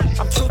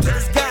 I'm true to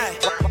this guy.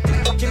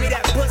 Give me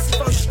that pussy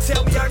before she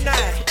tell me her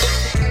name.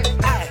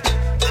 Ay,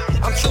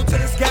 I'm true to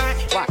this guy.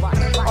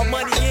 All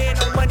money in,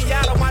 no money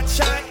out on my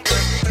chain.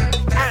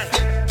 Ay,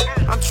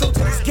 I'm true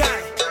to this guy.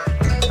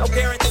 No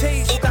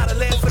guarantees, you gotta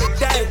live for the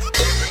day.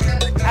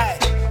 Hey,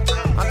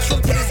 I'm true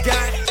to this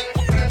guy.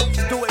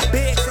 Just do it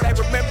big so they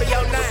remember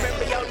your name.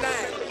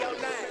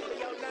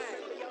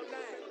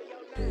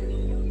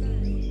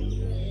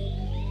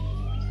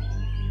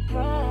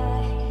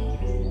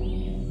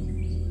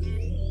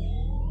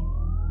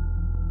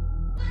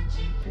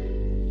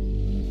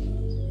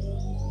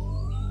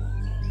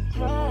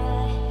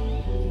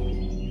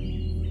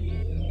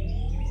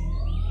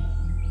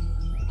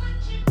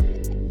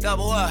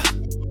 Double up.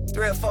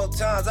 3 or 4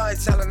 times, I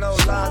ain't telling no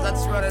lies, I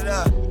just run it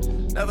up.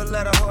 Never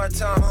let a hard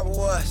time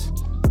humble us.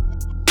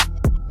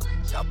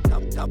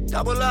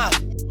 Double up.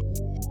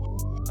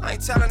 I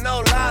ain't telling no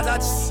lies, I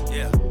just,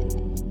 yeah.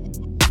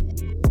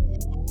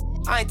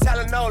 I ain't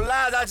telling no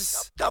lies, I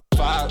just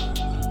 5,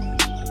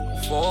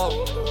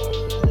 4,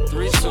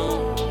 3,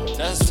 2,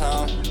 that's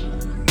time.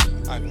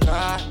 I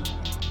got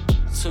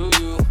to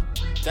you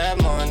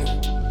that money.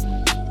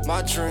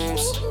 My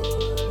dreams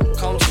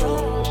come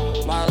true,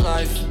 my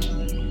life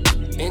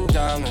in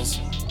diamonds.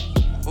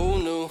 Who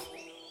knew?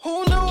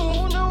 Who knew?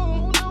 Who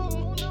knew?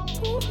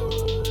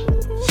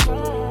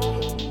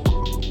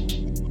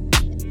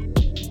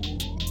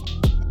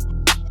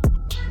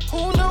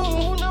 Who knew?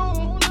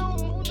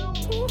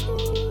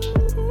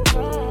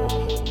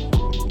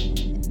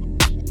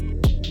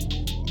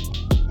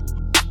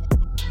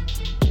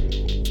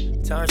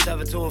 Turn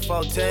 7 to a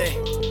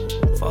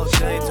 14,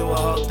 14 to a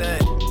whole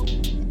thing.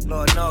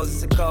 Lord knows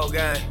it's a cold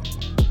game.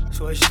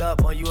 Switched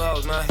up on you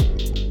hoes, man.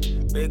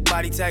 Big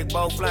body take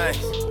both lanes.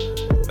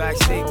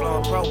 Backseat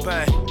blowing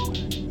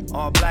propane.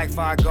 All black,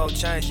 5 gold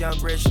chains. Young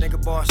rich nigga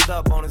bossed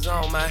up on his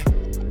own, man.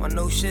 My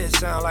new shit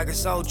sound like a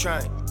soul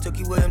train.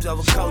 Tookie Williams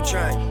over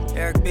Coltrane.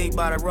 Eric B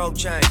by the rope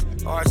chain.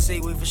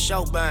 RC, we for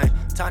show bang.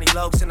 Tiny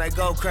Lokes and they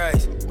go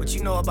crazy. What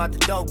you know about the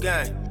dope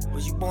game?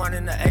 Was you born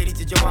in the 80s?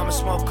 Did your mama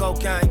smoke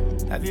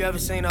cocaine? Have you ever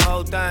seen the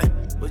whole thing?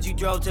 Was you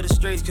drove to the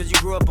streets cause you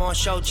grew up on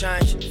show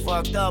change?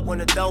 Fucked up when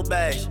the dope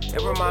age.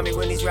 It remind me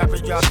when these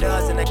rappers drop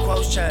duds and their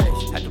quotes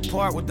change. Had to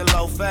part with the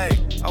low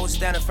fade. I was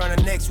standing in front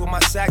of Knicks with my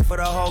sack for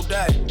the whole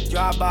day.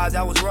 Drive-bys,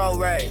 I was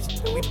road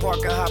rage. And we park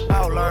and hop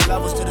out, learn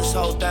levels to this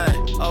whole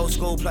thing. Old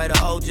school play the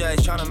OJs,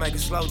 tryna make a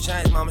slow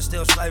change. Mama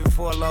still slaving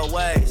for a low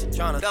wage.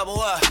 Tryna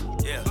double up.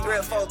 Yeah. 3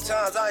 or 4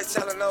 times, I ain't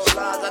telling no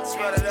lies, I just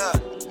run it up.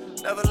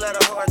 Never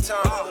let a hard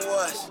time humble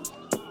us.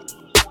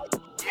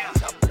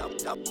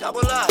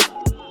 Double up.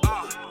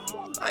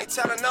 I ain't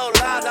telling no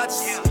lies, I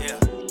just,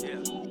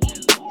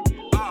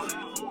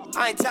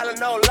 I ain't telling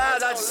no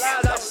lies, I just,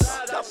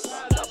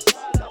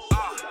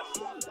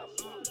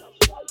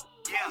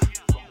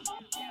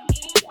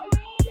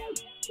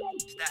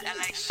 It's that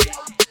LA shit.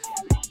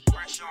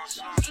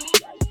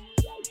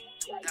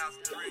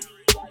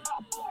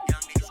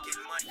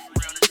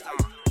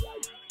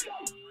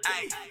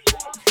 Hey,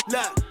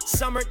 look,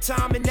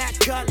 summertime in that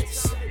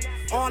colors.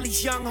 All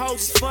these young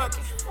hoes is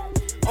fucking.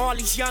 All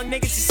these young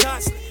niggas is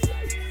hustling.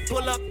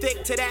 Pull up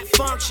thick to that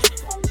function.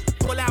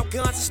 Pull out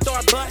guns and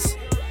start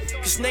busting.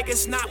 Cause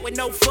niggas not with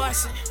no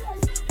fussing.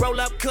 Roll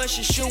up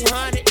cushion, shoot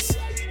hundreds.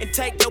 And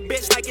take your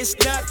bitch like it's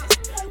nothing.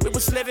 We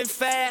was living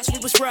fast, we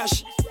was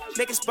rushing.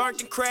 Niggas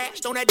burnt and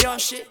crashed on that dumb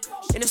shit.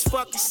 And it's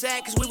fucking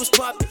sad cause we was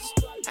puppets.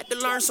 Had to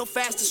learn so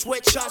fast to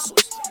switch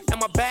hustles. And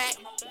my bag,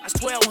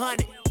 that's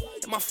 1200.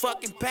 And my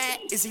fucking pad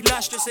is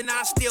illustrious. And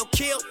I still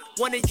kill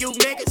one of you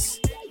niggas.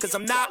 Cause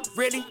I'm not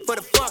really for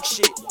the fuck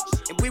shit.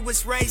 And we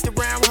was raised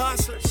around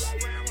hustlers.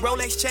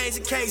 Rolex chains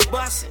and case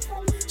bustin'.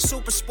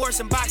 Super sports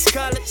and box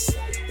colors.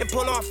 And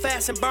pull off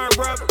fast and burn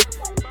rubber.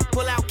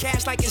 Pull out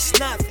cash like it's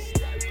nothing.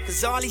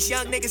 Cause all these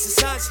young niggas is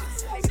hustling.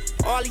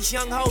 All these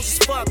young hoes is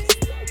fucking.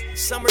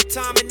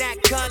 Summertime in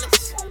that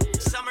colors.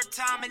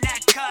 Summertime in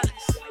that colors.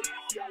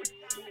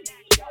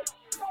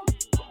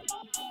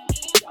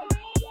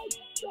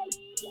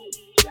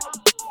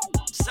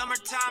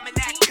 Summertime in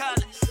that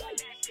colors.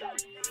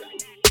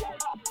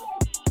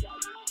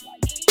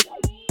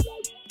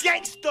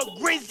 Gangsta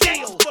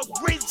Grizzle.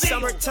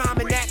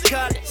 Summertime in that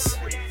colors.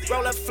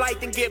 Roll up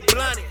flight and get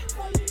blunted.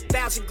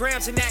 1,000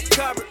 grams in that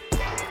cover.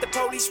 The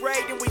police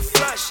raid and we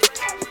flush it.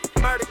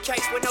 Murder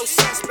case with no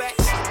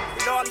suspects.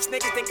 And all these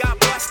niggas they got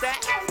bust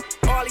at.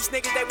 All these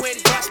niggas they went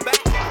and bust back.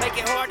 Make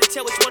it hard to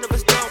tell which one of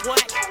us done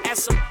what.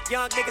 As some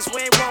young niggas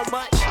we ain't want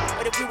much.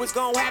 But if we was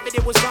gon' have it,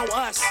 it was on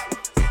us.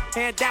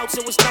 Handouts,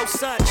 it was no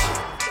such.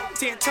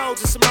 10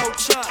 toes and some old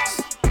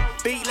chucks.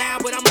 Beat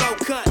loud, but I'm low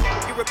cut.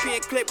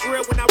 European clip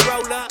real when I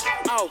roll up.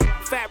 Oh,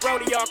 fat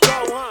roller, y'all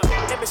go, huh?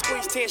 Let me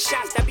squeeze 10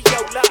 shots, that be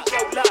your luck,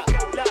 your luck,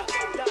 your luck.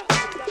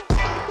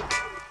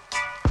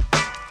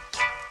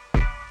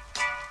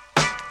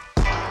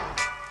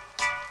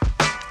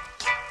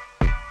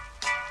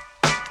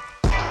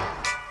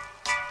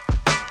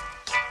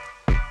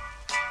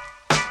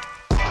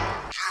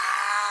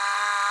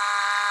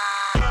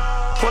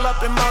 Pull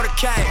up in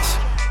motorcades.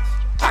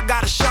 I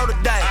got a show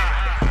today.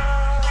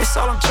 It's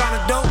all I'm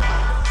trying to do.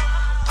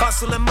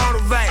 Hustle and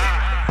motivate.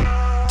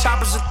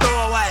 Choppers a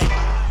throwaway.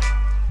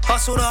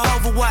 Hustle the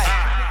overweight.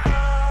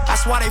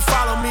 That's why they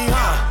follow me,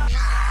 huh?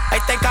 They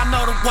think I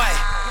know the way.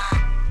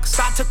 Cause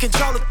I took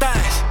control of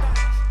things.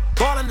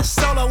 Ballin' the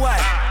solo way.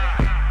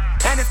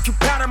 And if you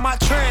pattern my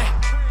trend,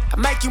 I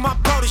make you my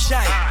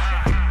protege.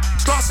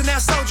 Slossin'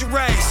 that soldier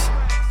race.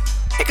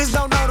 Niggas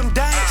don't know them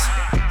days.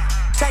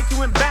 Take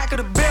you in back of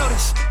the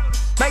buildings.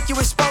 Make you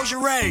expose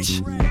your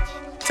rage.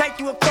 Take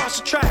you across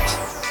the tracks.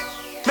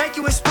 Make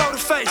you explode the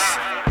face.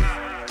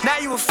 Now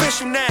you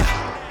official now.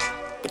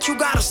 But you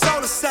got a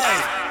soul to save.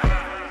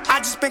 I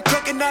just been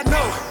cooking that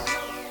new.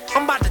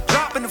 I'm about to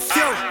drop in a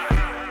few.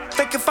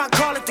 Think if I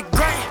call it the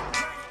great,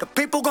 the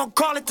people gon'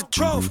 call it the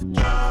truth.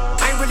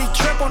 I ain't really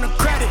trip on the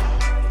credit.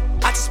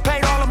 I just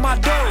paid all of my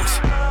dues.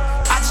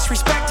 I just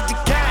respected the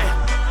game.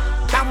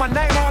 Now my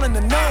name all in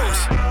the news.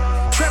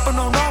 Tripping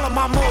on all of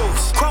my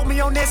moves. Quote me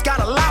on this, got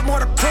a lot more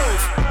to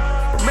prove.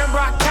 Remember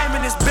I came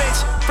in this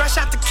bitch, fresh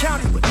out the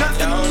county with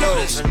nothing to lose. Don't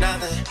do this for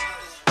nothing,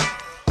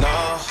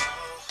 no.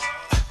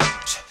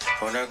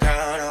 On the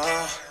ground,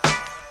 oh,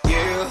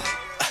 yeah.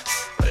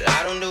 But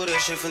I don't do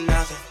this shit for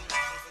nothing.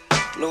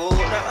 No, no,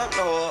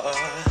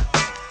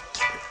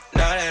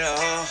 not at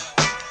all,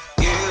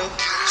 yeah.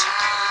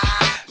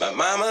 But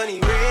my money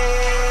real,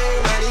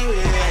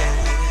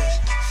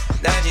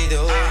 that you do.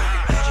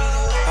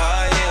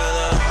 Oh,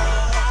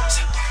 yeah,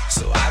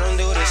 so I don't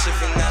do this shit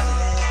for nothing.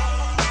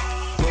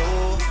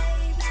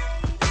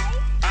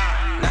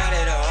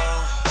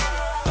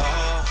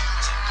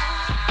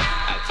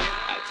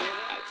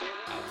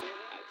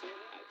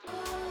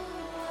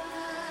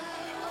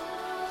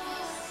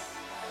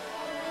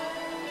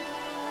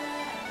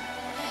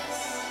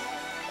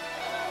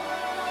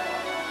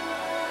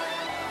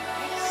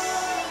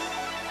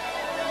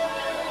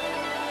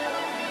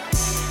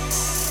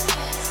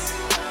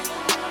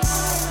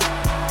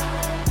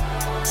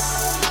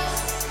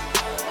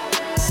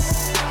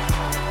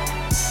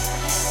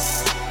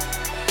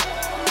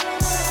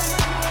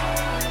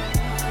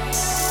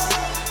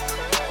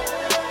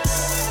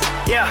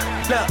 Yeah,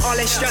 look, all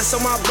that stress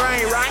on my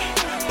brain, right?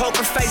 Poker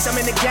face, I'm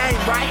in the game,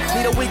 right?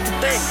 Need a week to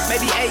think,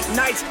 maybe 8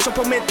 nights. So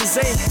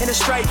promethazine in a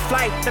straight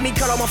flight. Let me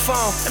cut on my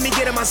phone, let me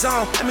get in my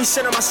zone. Let me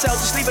center myself,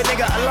 just leave a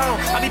nigga alone.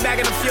 I'll be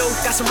back in a few,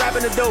 got some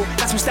rapping to do.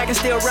 Got some stacking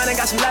still running,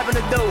 got some lapping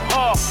to do.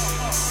 Oh,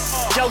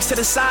 jokes to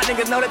the side,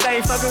 niggas know that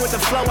they ain't fucking with the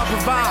flow I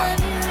provide.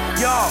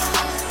 Y'all.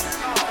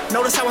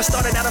 Notice how I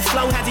started out, the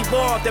flow has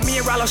evolved. And me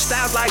and Rollo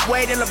styles like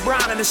Wade and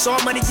LeBron. And it's all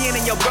money in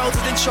and your bros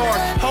is in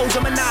charge. Hoes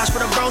a menage for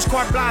the bros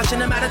carte blanche.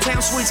 And them out of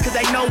town suites cause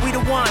they know we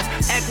the ones.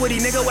 Equity,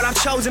 nigga, what I've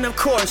chosen, of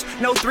course.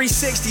 No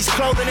 360s,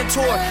 clothing and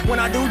tour. When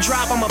I do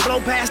drop, I'ma blow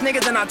past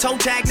niggas. And I toe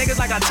tag niggas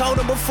like I told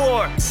them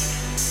before.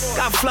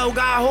 Got flow,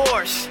 got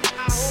horse.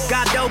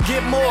 Got dope,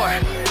 get more.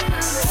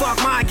 Fuck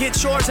mine, get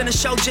yours. And the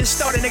show just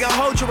started, nigga,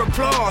 hold your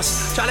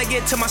applause. Try to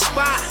get to my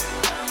spot.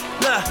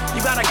 Look,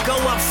 you gotta go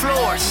up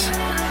floors.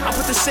 I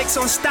put the 6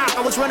 on stock.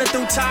 I was running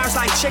through tires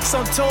like chicks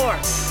on tour.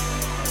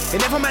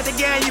 And if I'm at the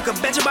game, you can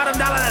bet your bottom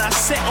dollar that I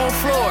sit on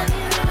floor.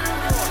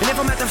 And if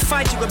I'm at the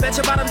fight, you can bet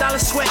your bottom dollar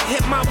sweat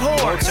hit my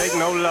whore. Won't take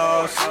no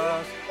loss,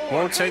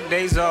 won't take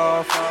days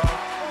off.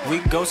 We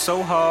go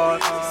so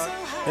hard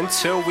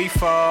until we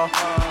fall.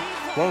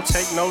 Won't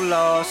take no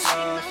loss,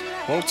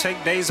 won't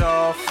take days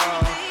off.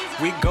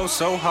 We go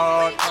so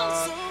hard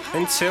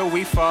until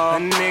we fall. A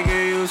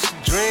nigga used to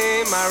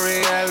dream, my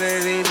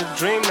reality to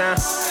dream now.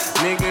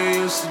 Nigga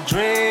used to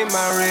dream,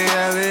 my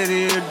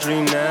reality to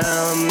dream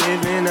now. I'm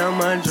living out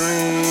my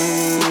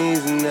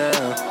dreams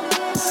now.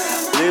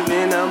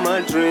 Living out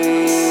my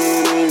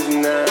dreams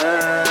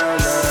now.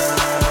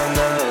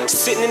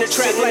 Sitting in the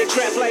trap like.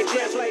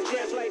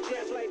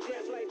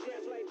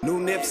 New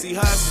Nipsey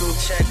Hussle,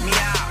 check me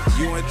out.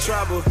 You in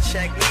trouble,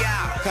 check me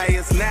out. Pay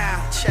us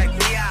now, check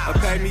me out. Or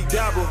pay me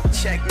double,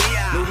 check me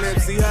out. New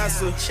Nipsey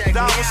Hussle, check me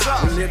out.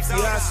 New Nipsey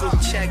Hussle,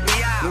 check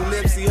me out. New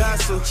Nipsey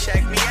Hussle,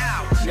 check me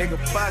out. Nigga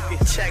fuck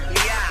it, check me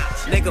out.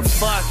 Nigga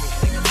fuck it.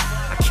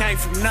 I came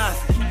from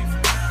nothing.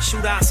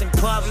 Shootouts in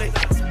public,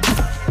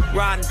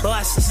 riding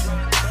buses,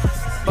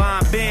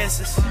 buying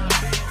Benzes,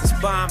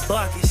 just buying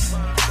buckets.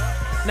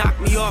 Knocked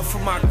me off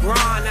from my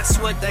grind, that's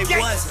what they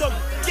wasn't.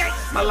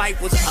 My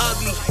life was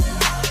ugly,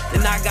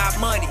 then I got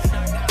money.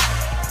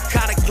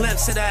 Caught a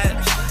glimpse of that,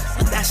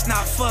 but that's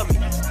not for me.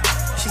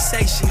 She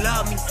say she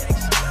love me,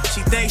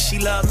 she think she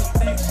love me.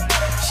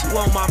 She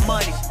want my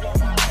money,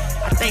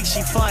 I think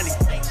she funny.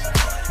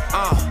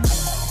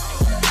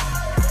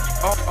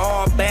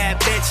 All bad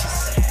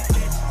bitches,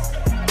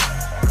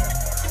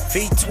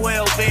 feet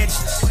 12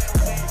 inches.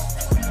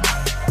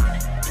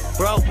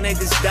 Broke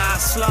niggas die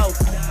slow,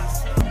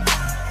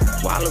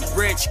 while the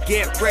rich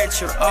get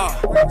richer.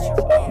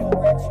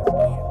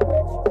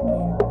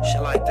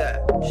 Shit like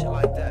that, shit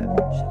like that,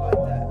 shit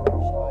like that,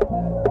 shit like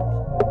that.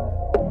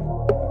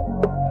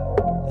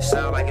 It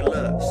sound like it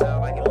look,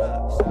 sound like it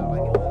look, sound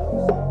like it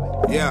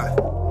look.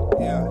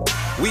 yeah.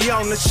 We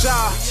on the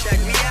shop, check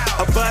me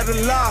out. Above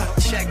the law,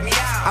 check me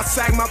out. I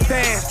sag my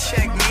pants,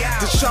 check me out.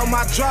 To show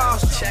my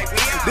draws, check me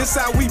out. This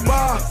how we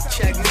ball,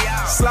 check me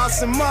out.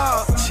 Sloss and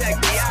mob, check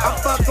me out. I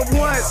fuck her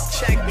once,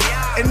 check me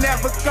out. And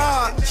never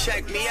thought,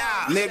 check me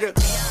out. Nigga.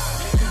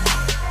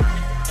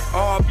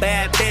 All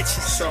bad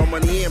bitches. Show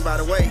money in, by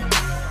the way.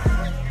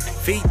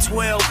 Feet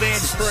 12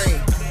 inches.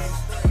 Spring.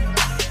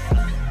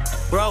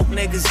 Broke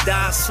niggas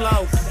die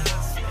slow.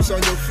 It's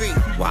on your feet.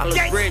 While the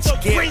rich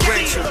get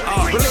richer.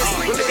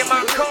 Look at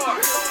my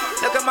car.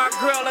 Look at my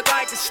grill, look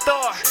like a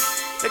store.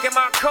 Look at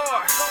my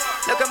car.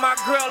 Look at my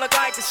grill, look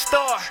like a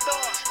store.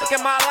 Look at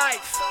my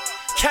life.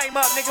 Came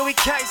up, nigga, we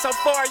came so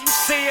far. You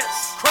see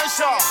us.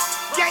 Crenshaw.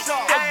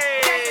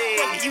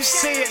 Hey, you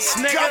see us,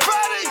 nigga.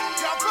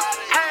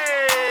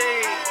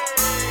 Hey,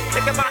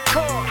 look at my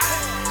car.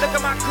 Look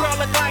at my grill,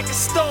 look like a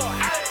store.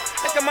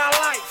 Look at my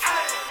life.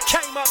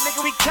 Came up,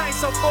 nigga, we came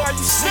so far.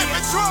 You see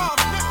us.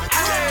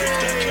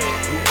 Hey,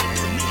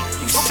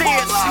 you see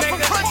us, nigga.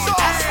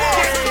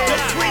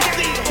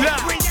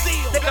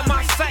 Look at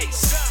my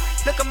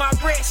face. Look at my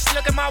wrist.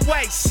 Look at my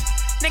waist.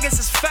 Niggas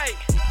is fake.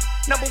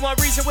 Number one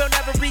reason we'll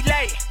never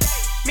relate.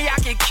 Me, I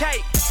get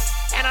cake.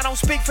 And I don't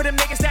speak for them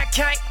niggas that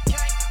can't.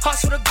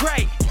 Hustle the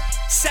great.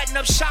 Setting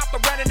up shop or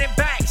running in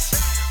banks.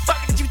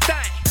 Fuck did you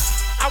think?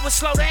 I was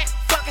slow down?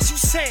 Fuck as you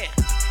said.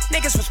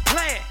 Niggas was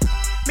playing.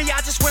 Me,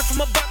 I just went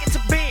from a bucket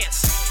to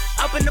Benz.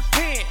 Up in the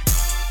pen.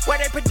 Where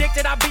they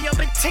predicted I'd be up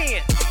in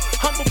 10.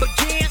 Humble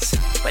begins.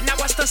 But now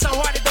I stunt so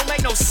hard it don't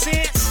make no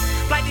sense.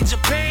 Flight to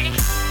Japan.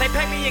 They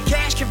pay me in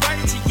cash,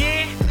 converted to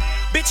yen.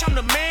 Bitch, I'm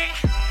the man.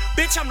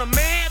 Bitch, I'm the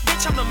man.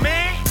 Bitch, I'm the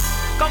man.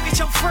 Go get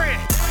your friend.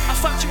 I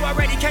fucked you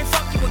already, can't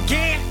fuck you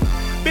again.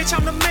 Bitch,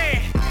 I'm the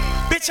man.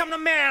 Bitch, I'm the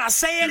man. I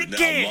say it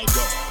again.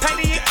 Pay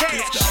me in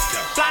cash.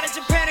 Fly to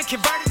Japan and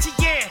convert it to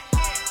yen.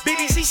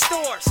 BBC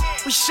stores,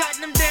 we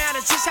shutting them down.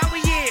 That's just how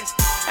we is.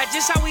 That's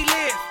just how we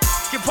live.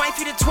 Give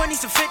wifey the 20s,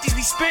 the 50s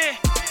we spend,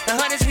 the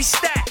 100s we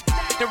stack.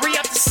 Then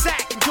re-up the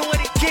sack and do it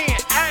again.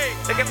 Hey,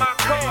 look at my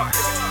car.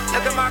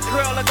 Look at my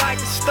grill, look like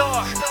a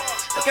store.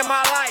 Look at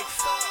my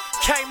life.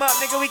 Came up,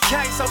 nigga, we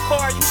came so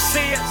far. You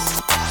see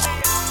us.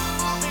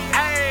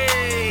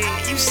 Hey,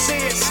 you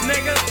see us,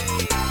 nigga.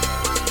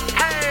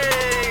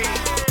 Hey,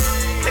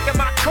 look at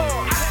my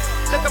car.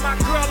 Look at my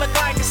grill, look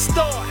like a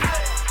store.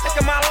 Look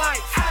at my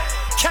life.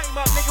 Came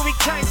up, nigga, we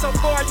came so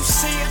far. You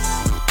see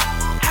us.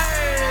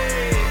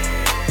 Hey,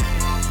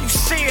 you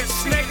see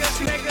us, nigga.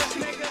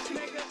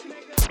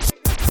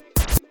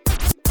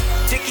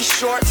 Dickie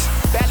shorts,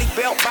 valley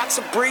belt,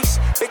 boxer briefs.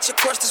 Bitch, of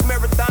course, this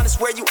marathon is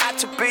where you ought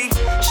to be.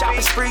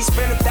 Shopping spree,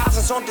 spending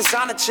thousands on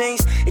designer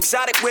jeans.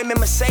 Exotic women,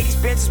 Mercedes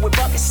Benzes with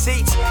bucket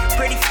seats.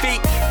 Pretty feet,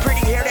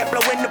 pretty hair that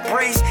blow in the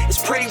breeze. It's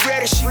pretty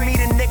rare that she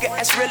meet a nigga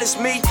as real as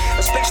me,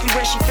 especially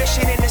when she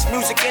fishing in this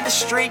music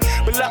industry.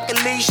 But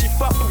luckily, she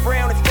fuck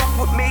around and fuck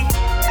with me.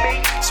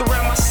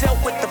 Surround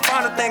myself with the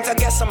finer things. I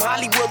guess I'm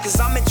Hollywood, cause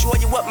I'm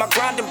enjoying what my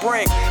grinding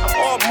bring. I'm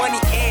all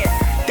money in.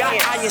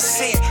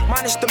 .INC,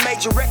 minus the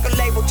major record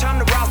label,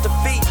 time to rouse the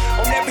feet.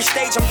 On every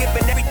stage, I'm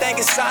giving everything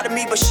inside of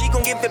me, but she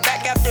gon' give it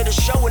back after the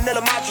show in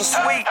Little Modern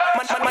Sweet.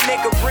 My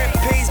nigga Brent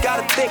P's got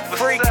a thick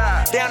freak.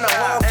 Down the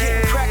hall,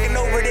 getting cracking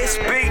over this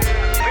beat.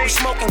 We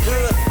smoking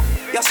good,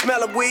 y'all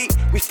smell of weed.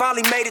 We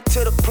finally made it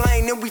to the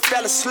plane, then we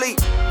fell asleep.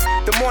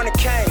 The morning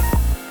came,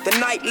 the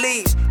night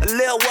leaves. A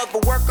little of a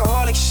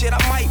workaholic shit I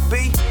might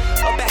be.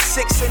 Up at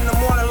 6 in the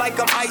morning like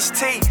I'm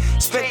Ice-T.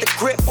 Spent the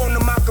grip on the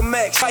Malcolm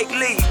X, Spike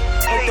Lee.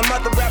 Hope them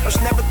other rappers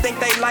never think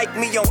they like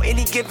me. On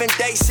any given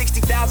day,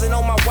 60,000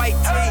 on my white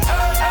tee.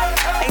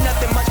 Ain't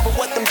nothing much but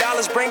what them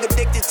dollars bring.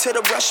 Addicted to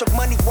the rush of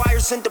money,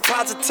 wires and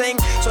depositing.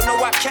 So no,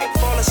 I can't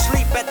fall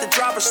asleep at the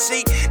driver's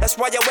seat. That's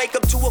why I wake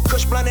up to a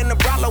Kush blunt and a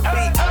Bralo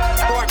beat.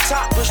 Hard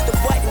top, push the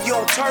button, you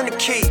don't turn the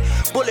key.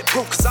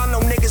 Bulletproof, cause I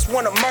know niggas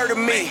wanna murder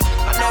me.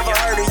 I never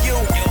heard of you,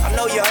 I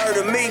know you heard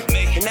of me.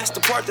 And that's the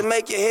part that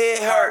make your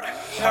head hurt.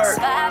 Hurt.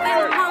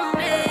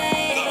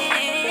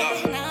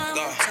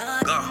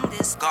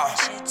 Go.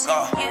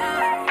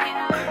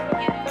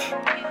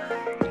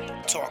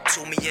 Talk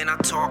to me and I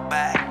talk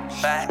back.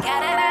 Got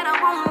it at a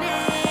moment.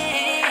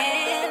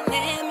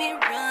 Let me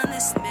run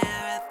this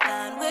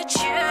marathon with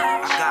you.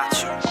 I got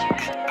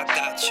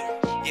you.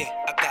 Yeah,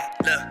 I got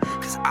look,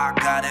 cause I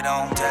got it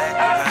on deck.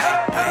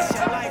 It's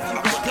your life,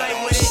 you gon' play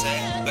with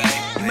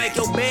it. You make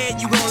your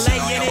bed, you gon' lay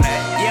in it.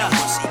 Yeah,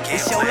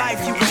 it's your life,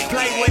 you gon'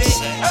 play with it.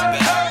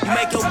 You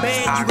make your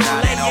bed, you gon'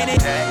 lay in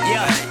it.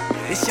 Yeah,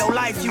 it's your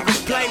life, you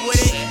gon' play with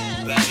it.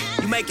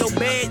 You make your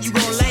bed, you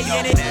gon' lay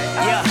in it.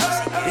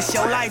 Yeah, it's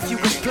your life, you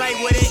can play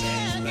with it.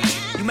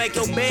 You make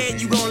your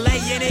bed, you gon' lay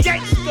in it.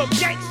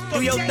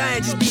 Do your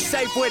thing, just be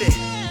safe with it.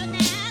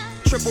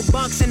 Triple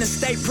bunks in the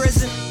state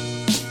prison.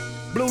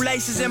 Blue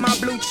laces in my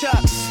blue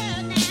chucks.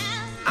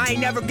 I ain't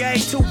never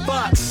gave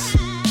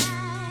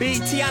 $2.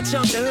 BT, I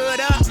chunked the hood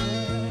up.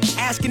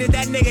 Asking if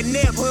that nigga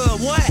Nip hood,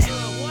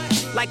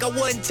 what? Like I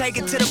wouldn't take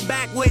it to the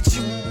back with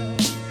you.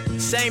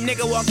 Same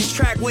nigga walking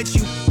track with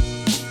you.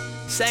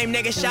 Same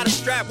nigga shot a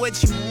strap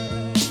with you.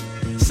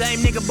 Same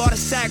nigga bought a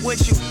sack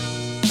with you.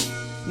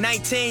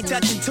 19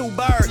 touching 2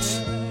 birds.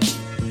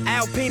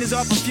 Alpina's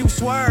off a few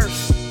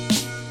swerves.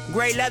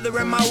 Gray leather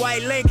in my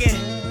white Lincoln.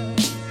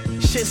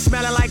 Shit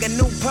smelling like a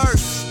new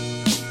purse.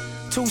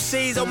 2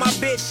 C's on my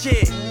bitch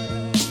shit.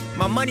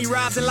 My money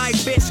rising like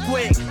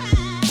Bisquick.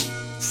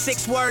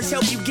 6 words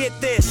help you get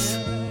this.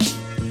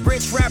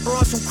 Rich rapper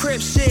on some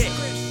crib shit.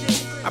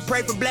 I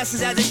pray for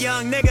blessings as a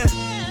young nigga.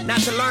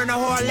 Not to learn the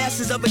hard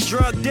lessons of a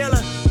drug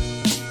dealer.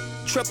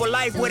 Triple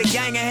life with a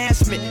gang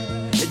enhancement.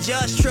 The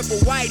judge triple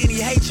white and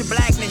he hates your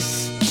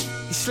blackness.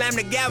 He slammed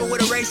the gavel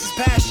with a racist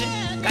passion.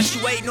 Got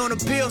you waiting on the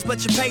pills,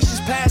 but your patience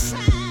passing.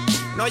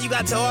 And all you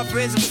got to offer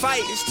is a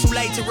fight. It's too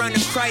late to run to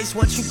Christ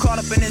once you caught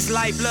up in his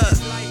life. Look.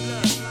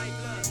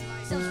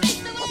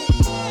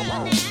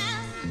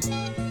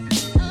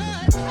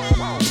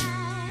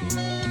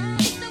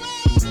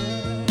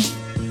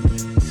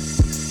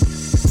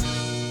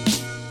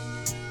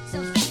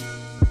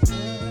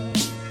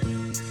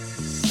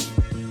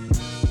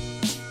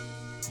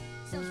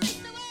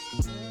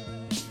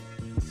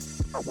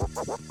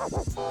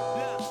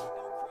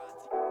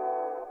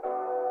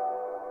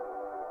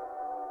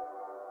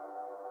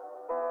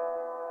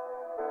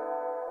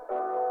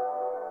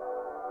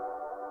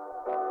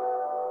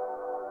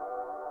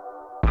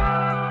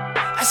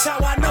 That's how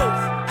I know,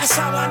 that's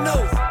how I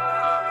know,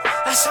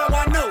 that's how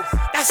I know,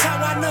 that's how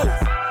I know,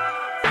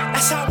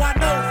 that's how I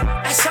know,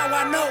 that's how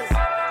I know,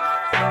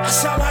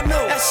 that's how I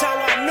know, that's how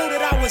I knew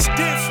that I was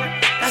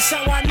different. That's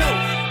how I know,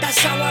 that's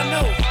how I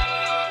know,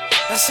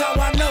 that's how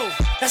I know,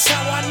 that's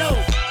how I know,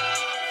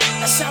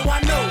 that's how I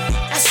know,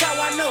 that's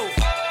how I know,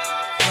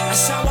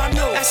 that's how I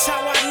know, that's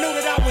how I knew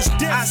that I was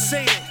different. I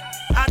seen it,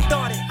 I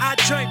thought it, I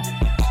dreamt it,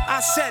 I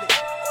said it,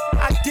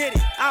 I did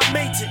it, I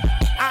made it,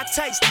 I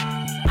taste it,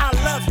 I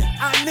love it,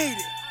 I need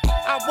it,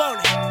 I want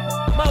it,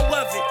 more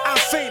of it, I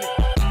feel it,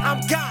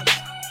 I'm godly,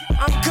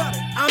 I'm gutter,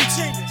 I'm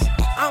genius,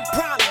 I'm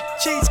proud of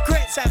cheese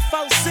grits at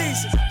 4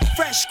 seasons,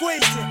 fresh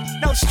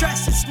squeezing, no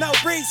stresses, no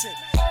reason,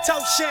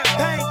 toast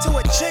champagne to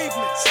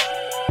achievements.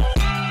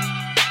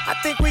 I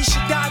think we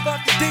should dive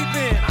off the deep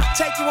end, I'll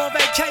take you on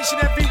vacation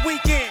every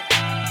weekend.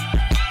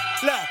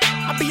 Look,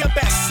 I be up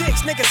at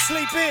 6, niggas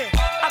sleep in,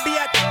 I be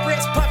at the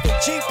Ritz pumping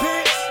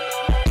G-Pins.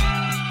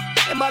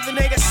 Them other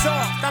niggas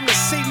soft, I'm the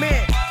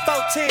cement.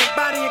 14,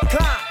 Bonnie and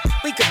Clyde,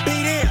 we could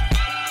beat in.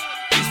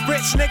 These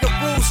rich nigga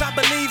rules I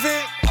believe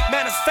in,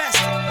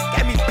 manifesting,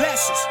 gave me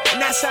blessings,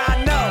 and that's how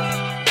I know.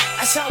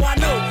 That's how I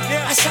know,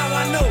 yeah, that's how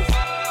I know.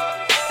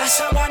 That's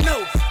how I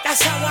know,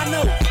 that's how I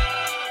know.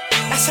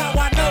 That's how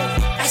I know,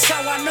 that's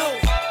how I know.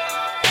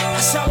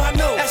 That's how I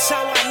know, that's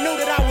how I knew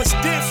that I was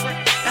different.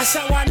 That's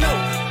how I know,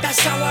 that's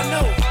how I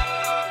know.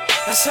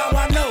 That's how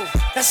I know,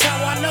 that's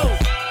how I know.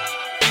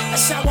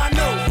 That's how I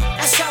know,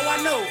 that's how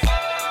I know.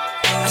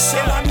 That's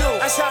how I know,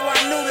 that's how I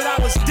knew that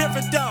I was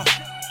different though.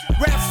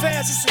 Rap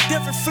fans, it's a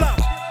different flow.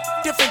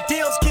 Different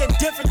deals, getting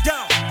different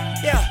dough.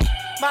 Yeah,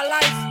 my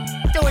life,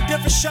 doing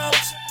different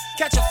shows.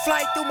 Catch a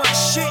flight through my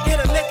shit, hit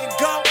a lick and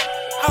go.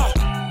 Oh,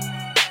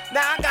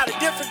 Now I got a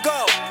different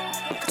goal,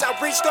 cause I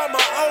reached all my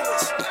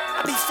overs.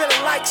 I be feeling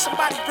like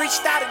somebody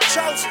reached out and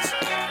chose us.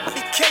 I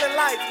be killing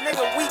life,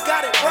 nigga, we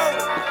got it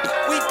rolling.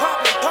 We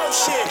poppin'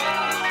 post shit.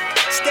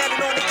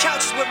 Standing on the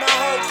couches with my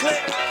whole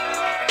clique.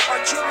 Or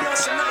Jimmy on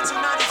some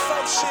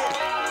 1994 shit.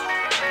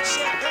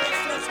 Champagne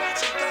flips,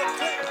 watching go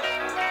click.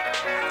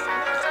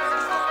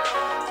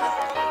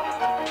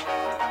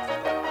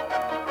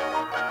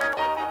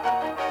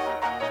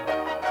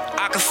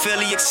 I can feel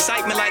the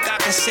excitement like I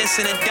can sense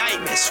an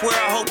indictment. Swear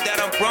I hope that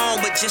I'm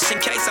wrong, but just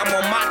in case I'm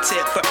on my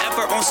tip.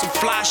 Forever on some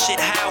fly shit,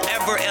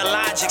 however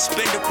illogic.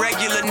 Spend a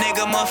regular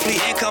nigga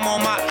monthly income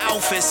on my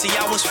outfit. See,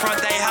 I was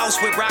front they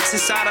house with rocks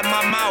inside of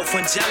my mouth.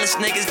 When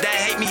jealous niggas that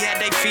hate me had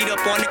they feet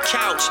up on the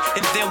couch.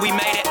 And then we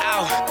made it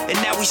out, and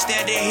now we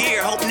standing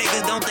here. Hope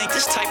niggas don't think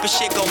this type of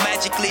shit gon'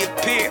 magically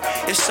appear.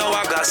 If so,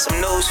 I got some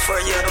news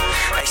for you.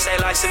 They say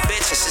like some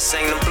bitches to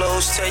sing the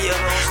blues to you.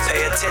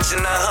 Pay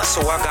attention to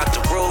hustle, I got the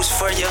rules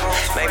for you.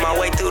 Made my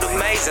way through the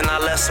maze and I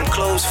left some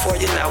clues for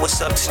you. Now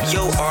it's up to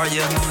you, are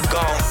you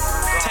gone?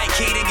 Take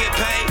heed and get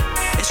paid,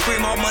 and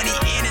scream all money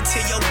in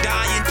until your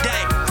dying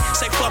day.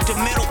 Say fuck the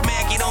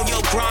middleman, get on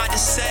your grind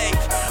and save.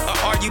 Or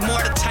are you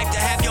more the type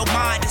to have your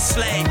mind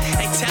enslaved?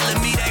 They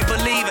telling me they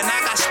believe and I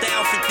got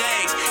style for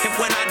days. And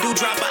when I do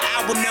drop an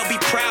album, they'll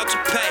be proud to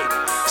pay.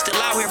 Still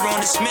out here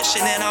on this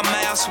mission and I'm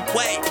miles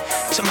away.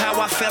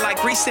 Somehow I feel like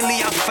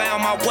recently I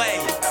found my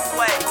way.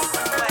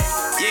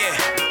 Yeah.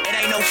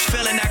 Ain't no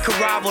feeling that could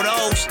rival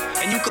those.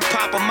 And you could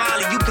pop a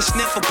molly, you could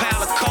sniff a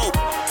pile of coke.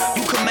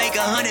 You could make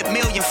 100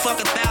 million, fuck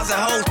 1,000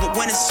 hoes. But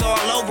when it's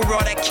all over, all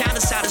that count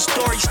is how the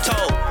story's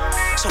told.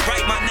 So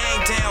write my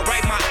name down,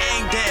 write my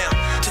aim down.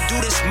 To do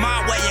this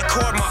my way and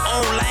carve my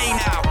own lane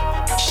out.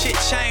 Shit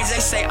changed, they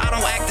say I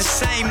don't act the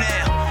same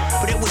now.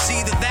 But it was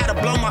either that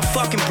or blow my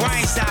fucking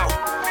brains out.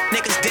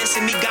 Niggas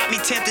dissing me got me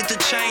tempted to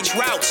change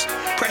routes.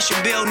 Pressure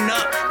building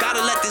up,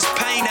 gotta let this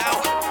pain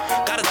out.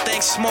 Gotta think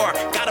smart,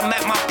 gotta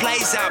map my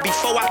plays out.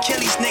 Before I kill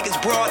these niggas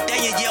broad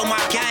day and yell my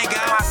gang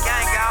out.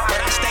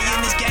 But I stay in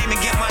this game and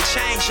get my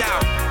change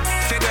out.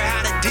 Figure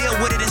how to deal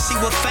with it and see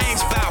what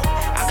fame's bout.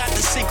 I got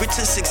the secret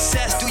to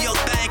success, do your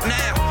thing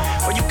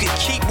now. Or you can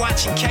keep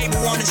watching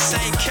cable on the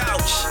same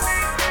couch.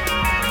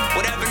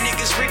 Whatever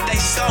niggas reap, they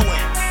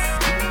sowing.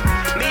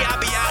 Me, I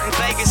be out in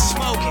Vegas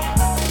smoking.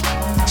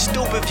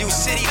 Stupid view,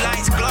 city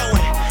lights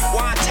glowing.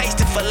 Wine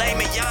tasted filet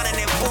mignon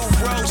and food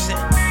frozen.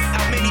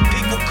 How many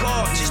people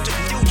call, just a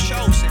few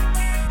chosen.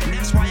 And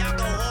that's why I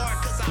go hard,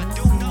 cause I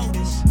do know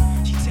this.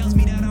 She tells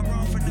me that I'm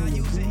wrong for not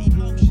using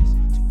emotions.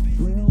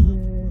 Real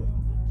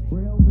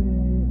big.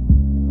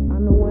 I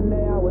know one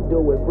day I would do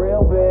it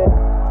real big.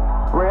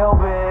 Real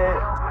big.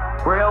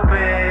 Real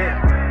big.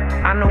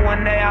 I know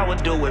one day I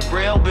would do it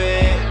real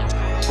big.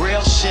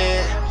 Real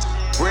shit.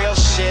 Real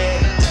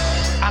shit.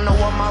 I know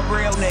what my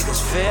real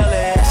niggas feel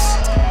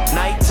is.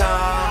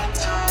 Nighttime,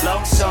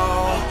 low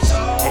song,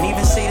 and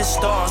even see the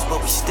stars,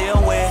 but we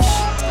still wish.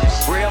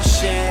 Real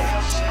shit,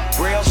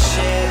 real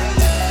shit.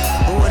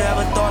 Who would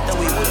ever thought that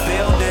we would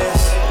build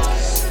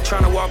this?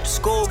 Tryna walk to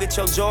school, get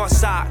your jaw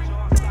socked.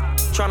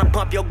 Tryna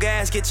pump your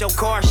gas, get your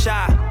car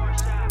shot.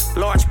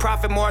 Large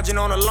profit margin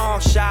on the long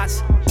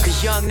shots.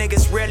 Cause young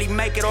niggas rarely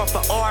make it off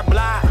the R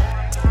block.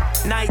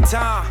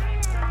 Nighttime,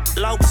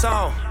 low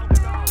song.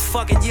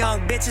 Fucking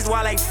young bitches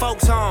while they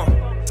folks home.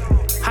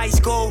 High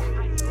school,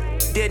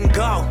 didn't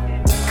go.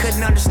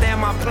 Couldn't understand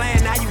my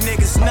plan, now you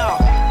niggas know.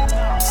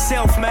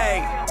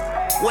 Self-made,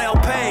 well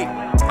paid.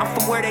 I'm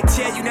from where they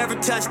tell you never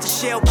touch the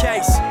shell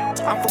case.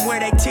 I'm from where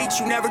they teach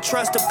you never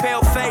trust a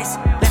pale face.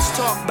 Let's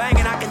talk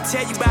banging, I can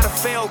tell you about a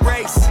failed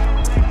race.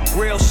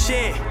 Real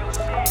shit,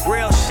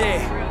 real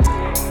shit.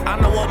 I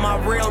know what my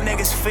real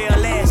niggas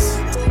feel is.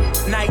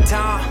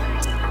 Nighttime,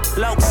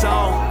 low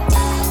song.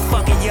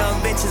 Fucking young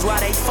bitches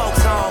while they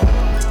folks home.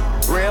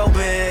 Real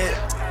big,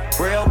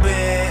 real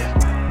big.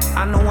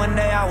 I know one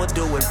day I would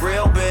do it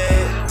real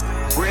big.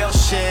 Real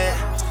shit,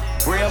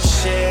 real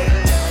shit.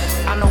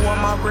 I know what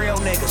my real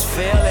niggas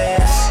feel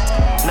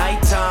is.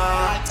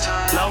 Nighttime,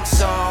 low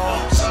song,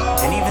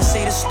 and even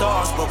see the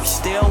stars, but we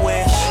still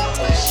wish.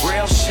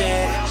 Real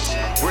shit,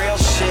 real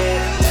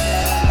shit.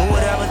 Who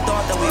would ever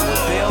thought that we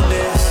would build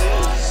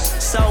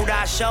this? Sold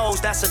out shows,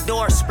 that's a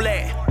door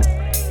split.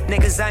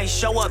 Niggas ain't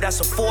show up,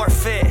 that's a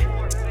forfeit.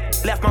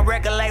 Left my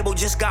record label,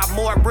 just got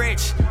more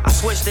rich. I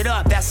switched it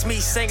up, that's me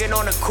singing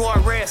on the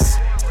chorus.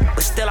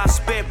 But still I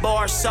spit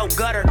bars so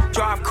gutter.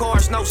 Drive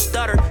cars, no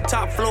stutter.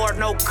 Top floor,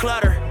 no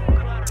clutter.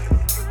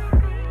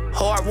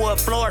 Hardwood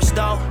floors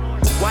though.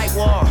 White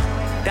wall,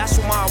 that's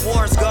where my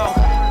awards go.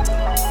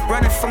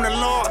 Running from the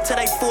law till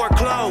they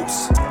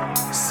foreclose.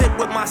 Sit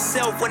with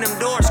myself when them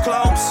doors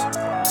close.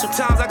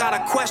 Sometimes I got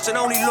a question,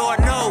 only Lord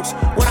knows.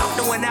 What I'm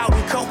doing out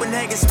in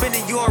Copenhagen,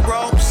 spending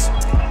euros.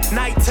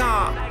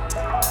 Nighttime,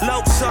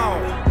 low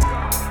song.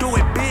 Do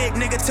it big,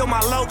 nigga, till my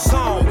load's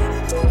home.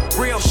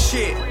 Real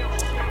shit,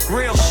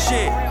 real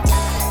shit.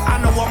 I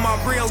know what my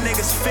real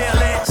niggas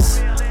feel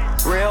is.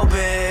 Real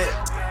big,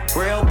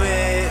 real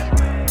big.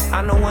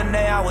 I know one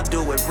day I would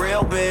do it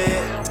real big.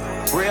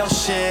 Real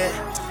shit,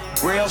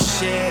 real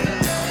shit.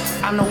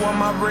 I know what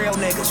my real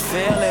niggas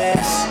feel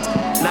is.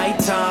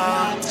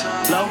 Nighttime,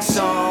 low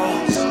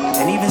songs,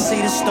 and even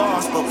see the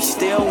stars, but we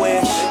still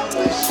wish.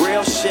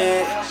 Real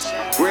shit,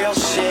 real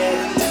shit.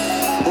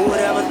 Who would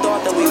ever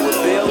thought that we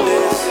would build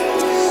this?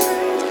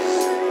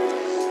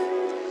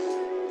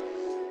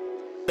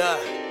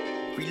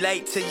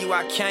 Relate to you,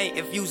 I can't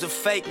if you's a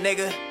fake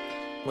nigga.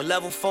 When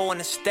level 4 in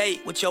the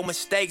state, what your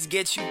mistakes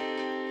get you.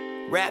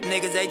 Rap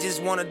niggas, they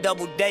just wanna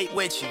double date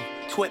with you.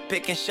 Twit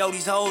pick and show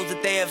these hoes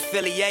that they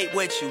affiliate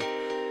with you.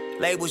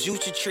 Labels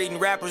used to treating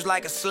rappers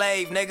like a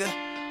slave, nigga.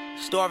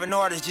 Starving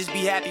artists, just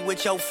be happy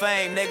with your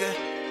fame, nigga.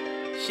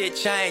 Shit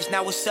changed,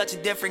 now it's such a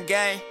different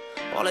game.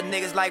 All the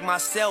niggas like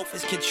myself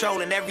is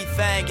controlling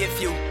everything. If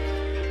you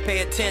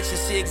pay attention,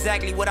 see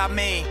exactly what I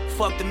mean.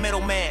 Fuck the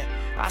middleman.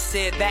 I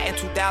said that in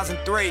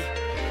 2003.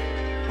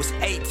 Was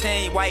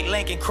 18, white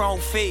Lincoln, chrome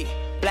feet.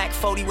 Black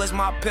 40 was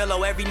my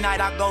pillow every night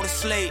I go to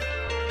sleep.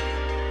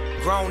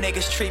 Grown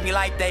niggas treat me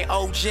like they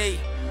OG,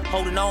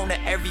 holding on to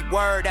every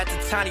word that the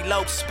tiny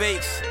lope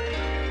speaks.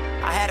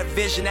 I had a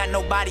vision that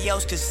nobody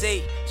else could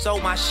see.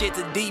 Sold my shit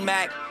to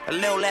D-Mac, a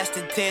little less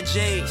than 10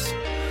 G's.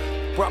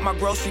 Brought my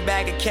grocery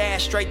bag of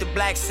cash straight to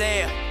Black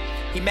Sam.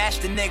 He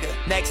matched the nigga.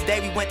 Next day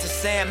we went to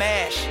Sam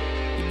Ash.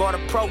 He bought a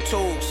Pro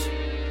Tools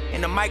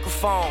and a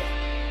microphone.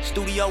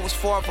 Studio was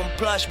far from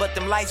plush, but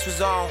them lights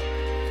was on.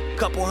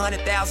 Couple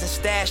 100,000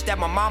 stashed at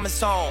my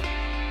mama's home.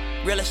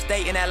 Real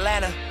estate in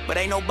Atlanta, but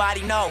ain't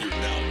nobody know.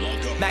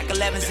 Mac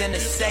 11's in the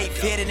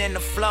safe, hidden in the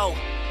flow.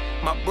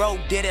 My bro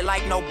did it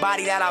like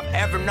nobody that I've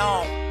ever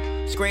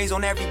known. Screens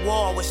on every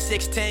wall with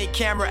 16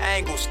 camera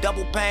angles.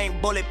 Double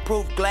pane,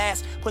 bulletproof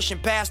glass, pushing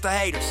past the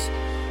haters.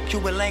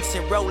 Cuban links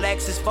and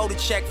Rolexes, photo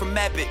check from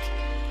Epic.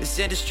 This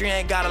industry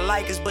ain't gotta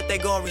like us, but they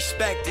gon'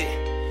 respect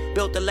it.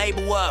 Built the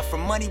label up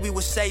from money we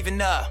was saving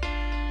up.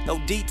 No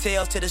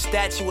details to the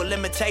statute of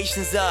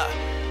limitations up.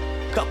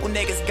 Couple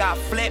niggas got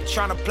flipped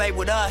tryna play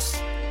with us.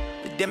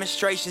 The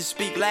demonstrations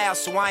speak loud,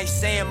 so I ain't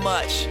saying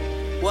much.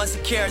 Was a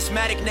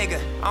charismatic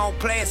nigga, I don't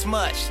play as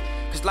much.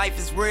 Cause life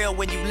is real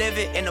when you live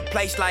it in a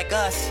place like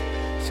us.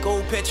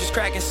 School pictures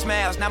cracking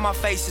smiles, now my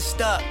face is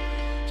stuck.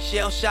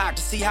 Shell shocked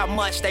to see how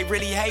much they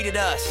really hated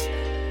us.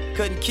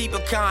 Couldn't keep a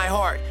kind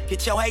heart,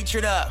 get your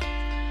hatred up.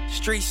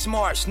 Street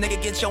smarts,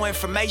 nigga, get your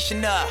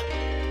information up.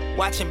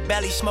 Watching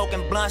belly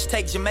smoking blunts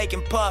take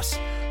Jamaican puffs.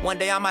 One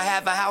day I'ma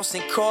have a house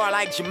and car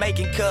like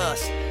Jamaican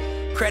cuz.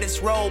 Credits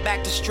roll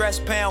back to stress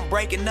pound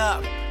breaking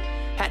up.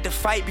 Had to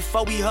fight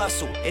before we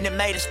hustle, and it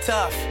made us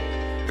tough.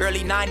 Early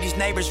 90s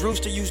neighbors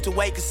rooster used to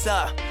wake us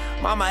up.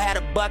 Mama had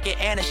a bucket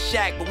and a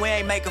shack, but we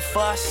ain't make a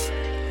fuss.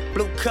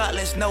 Blue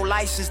Cutlass, no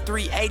license,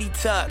 380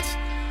 tucks.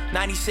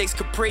 96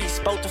 Caprice,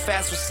 both the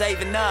fast was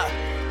saving up.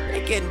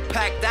 They getting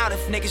packed out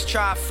if niggas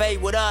try to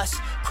fade with us.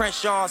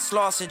 Crenshaw and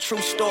Slauson, true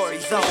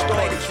stories.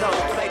 Play the drum,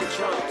 play the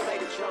drum, play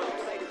the drum,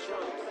 play the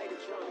drum, play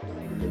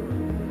the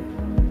drum.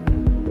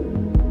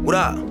 What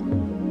up?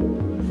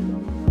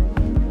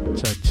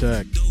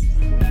 Check.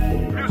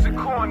 Music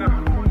Corner.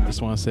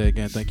 Just want to say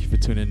again, thank you for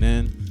tuning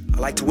in. I'd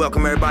like to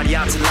welcome everybody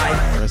out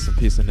tonight. Rest in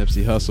peace to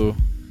Nipsey Hussle.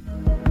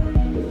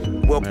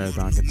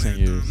 Marathon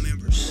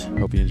continues.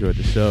 Hope you enjoyed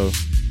the show.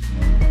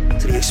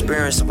 To the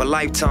experience of a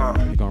lifetime.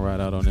 We're gonna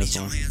ride out on this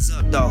one.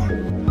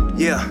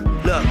 Yeah,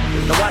 look,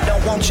 no, I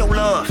don't want your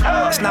love.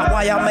 That's not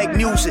why I make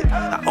music.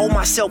 I owe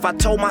myself, I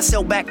told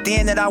myself back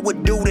then that I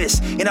would do this.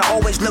 And I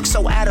always looked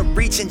so out of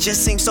reach and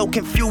just seemed so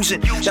confusing.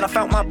 That I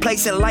found my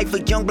place in life,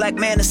 a young black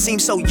man that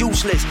seems so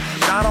useless.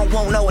 But I don't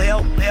want no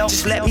help,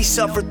 just let me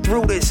suffer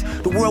through this.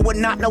 The world would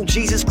not know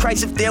Jesus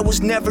Christ if there was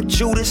never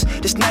Judas.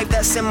 This knife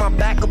that's in my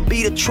back will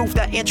be the truth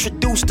that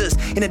introduced us.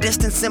 And the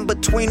distance in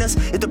between us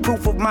is the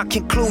proof of my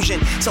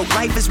conclusion. So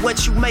life is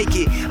what you make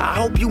it. I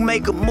hope you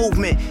make a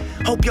movement.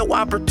 Hope your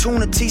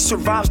opportunity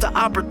survives the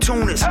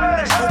opportunist.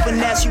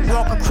 Hoping as you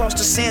walk across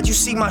the sand, you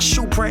see my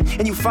shoe print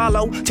and you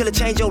follow till it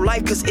change your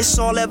life, cause it's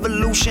all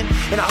evolution.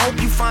 And I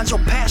hope you find your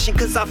passion,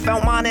 cause I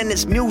found mine in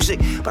this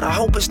music. But I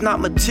hope it's not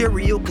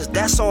material, cause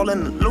that's all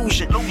an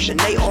illusion. And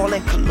they all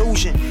in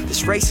collusion.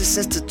 This racist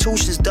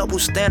institutions, double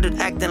standard,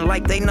 acting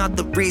like they not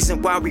the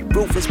reason why we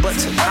ruthless. But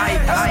tonight,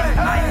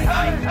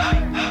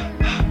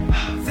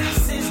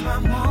 this is my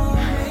moment.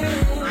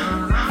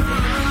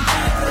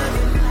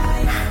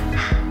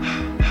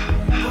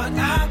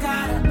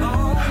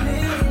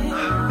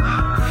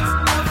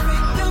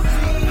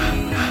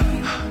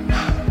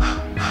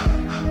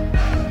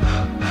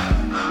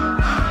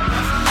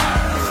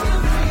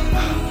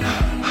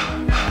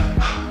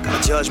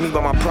 Judge me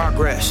by my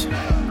progress.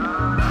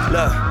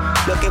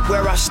 Look at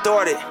where I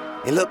started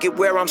and look at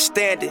where I'm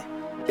standing.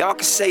 Y'all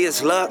can say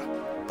it's luck,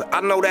 but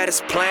I know that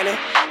it's planning.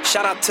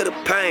 Shout out to the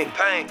pain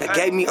that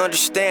gave me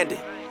understanding.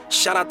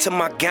 Shout out to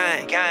my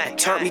gang,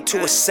 turned me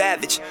to a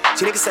savage.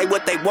 See, niggas say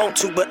what they want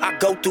to, but I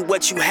go through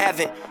what you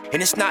haven't.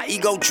 And it's not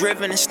ego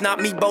driven, it's not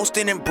me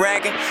boasting and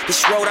bragging.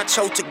 This road I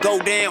chose to go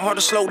down, hard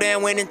to slow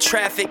down when in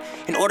traffic.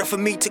 In order for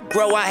me to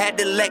grow, I had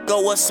to let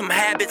go of some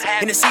habits.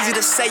 And it's easy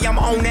to say I'm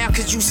on now,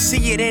 cause you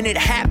see it and it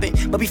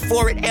happened. But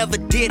before it ever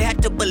did,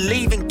 had to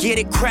believe and get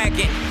it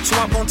cracking. So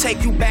I'm gonna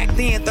take you back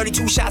then,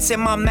 32 shots in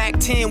my Mac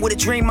 10. With a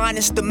dream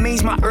minus the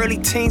means, my early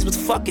teens was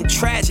fucking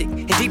tragic.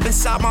 And deep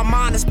inside my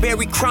mind is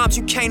buried crimes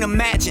you can't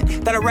imagine.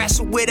 That I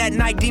wrestle with at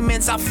night,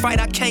 demons I fight,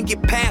 I can't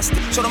get past it.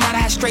 So no matter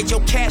how straight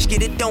your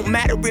casket, it don't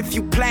matter if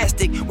you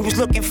plastic. We was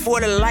looking for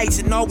the lights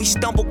and all we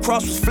stumbled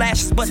across was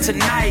flashes. But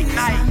tonight,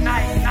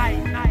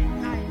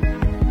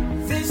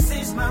 this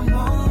is my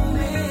moment.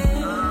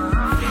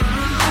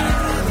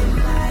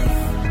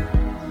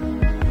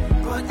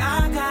 But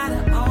I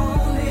gotta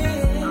own it.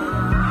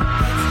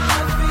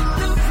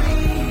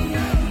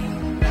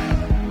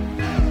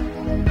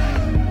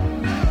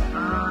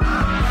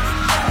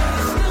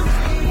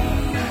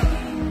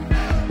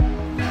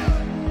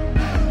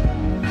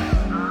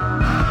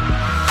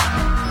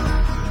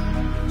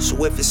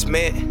 so if it's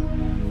meant,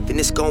 then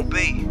it's gon'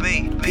 be.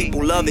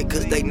 People love it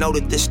cause they know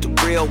that this the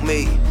real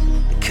me.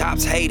 The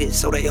cops hate it,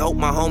 so they hope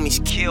my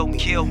homies kill me.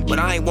 But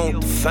I ain't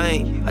want the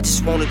fame, I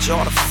just wanted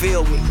y'all to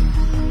feel me.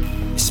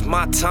 It's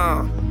my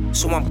time,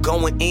 so I'm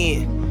going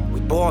in.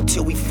 We ball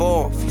till we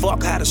fall,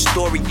 fuck how the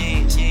story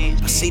ends.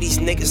 I see these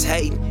niggas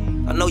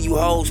hating, I know you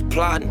hoes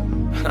plotting.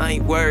 I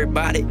ain't worried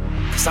about it,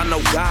 cause I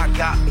know God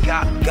got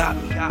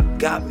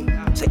me.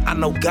 Say, I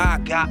know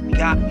God got me.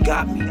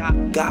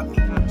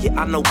 Yeah,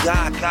 I know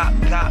God got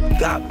me.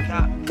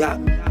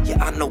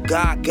 Yeah, I know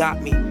God got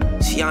me.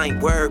 See, I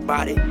ain't worried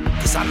about it,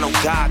 cause I know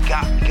God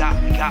got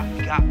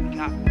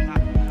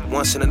me.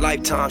 Once in a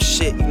lifetime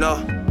shit, you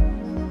know.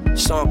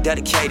 Song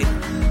dedicated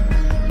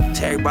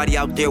to everybody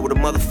out there with a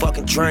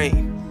motherfucking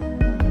dream.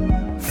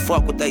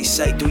 Fuck what they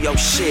say, do your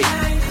shit.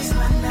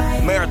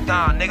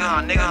 Marathon,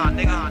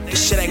 nigga.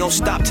 This shit ain't gon'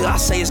 stop till I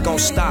say it's gon'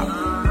 stop.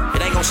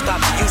 It ain't gon'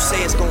 stop till you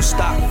say it's gon'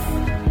 stop.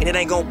 And it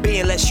ain't gon' be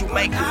unless you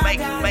make it.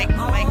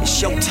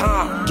 It's your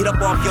time, get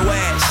up off your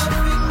ass.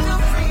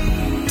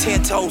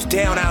 10 toes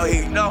down out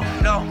here. No.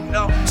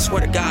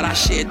 Swear to God, I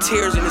shed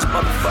tears in this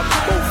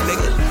motherfucking booth,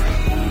 nigga.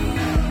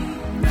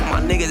 For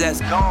my niggas that's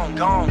gone.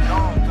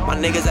 My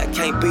niggas that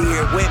can't be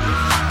here with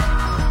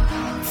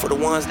me. For the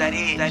ones that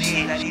is.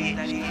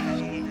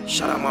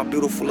 Shout out my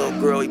beautiful little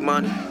girl,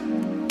 Imani.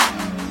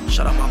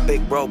 Shout out my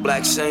big bro,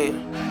 Black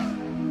Sam.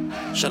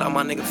 Shout out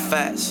my nigga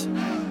Fats.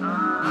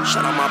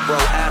 Shout out my bro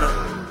Adam.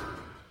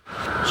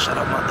 Shout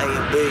out my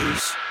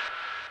A&Bs.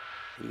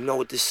 You know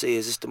what this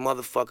is, it's the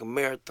motherfucking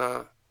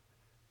marathon.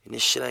 And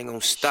this shit ain't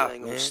gonna stop,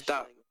 man. 100.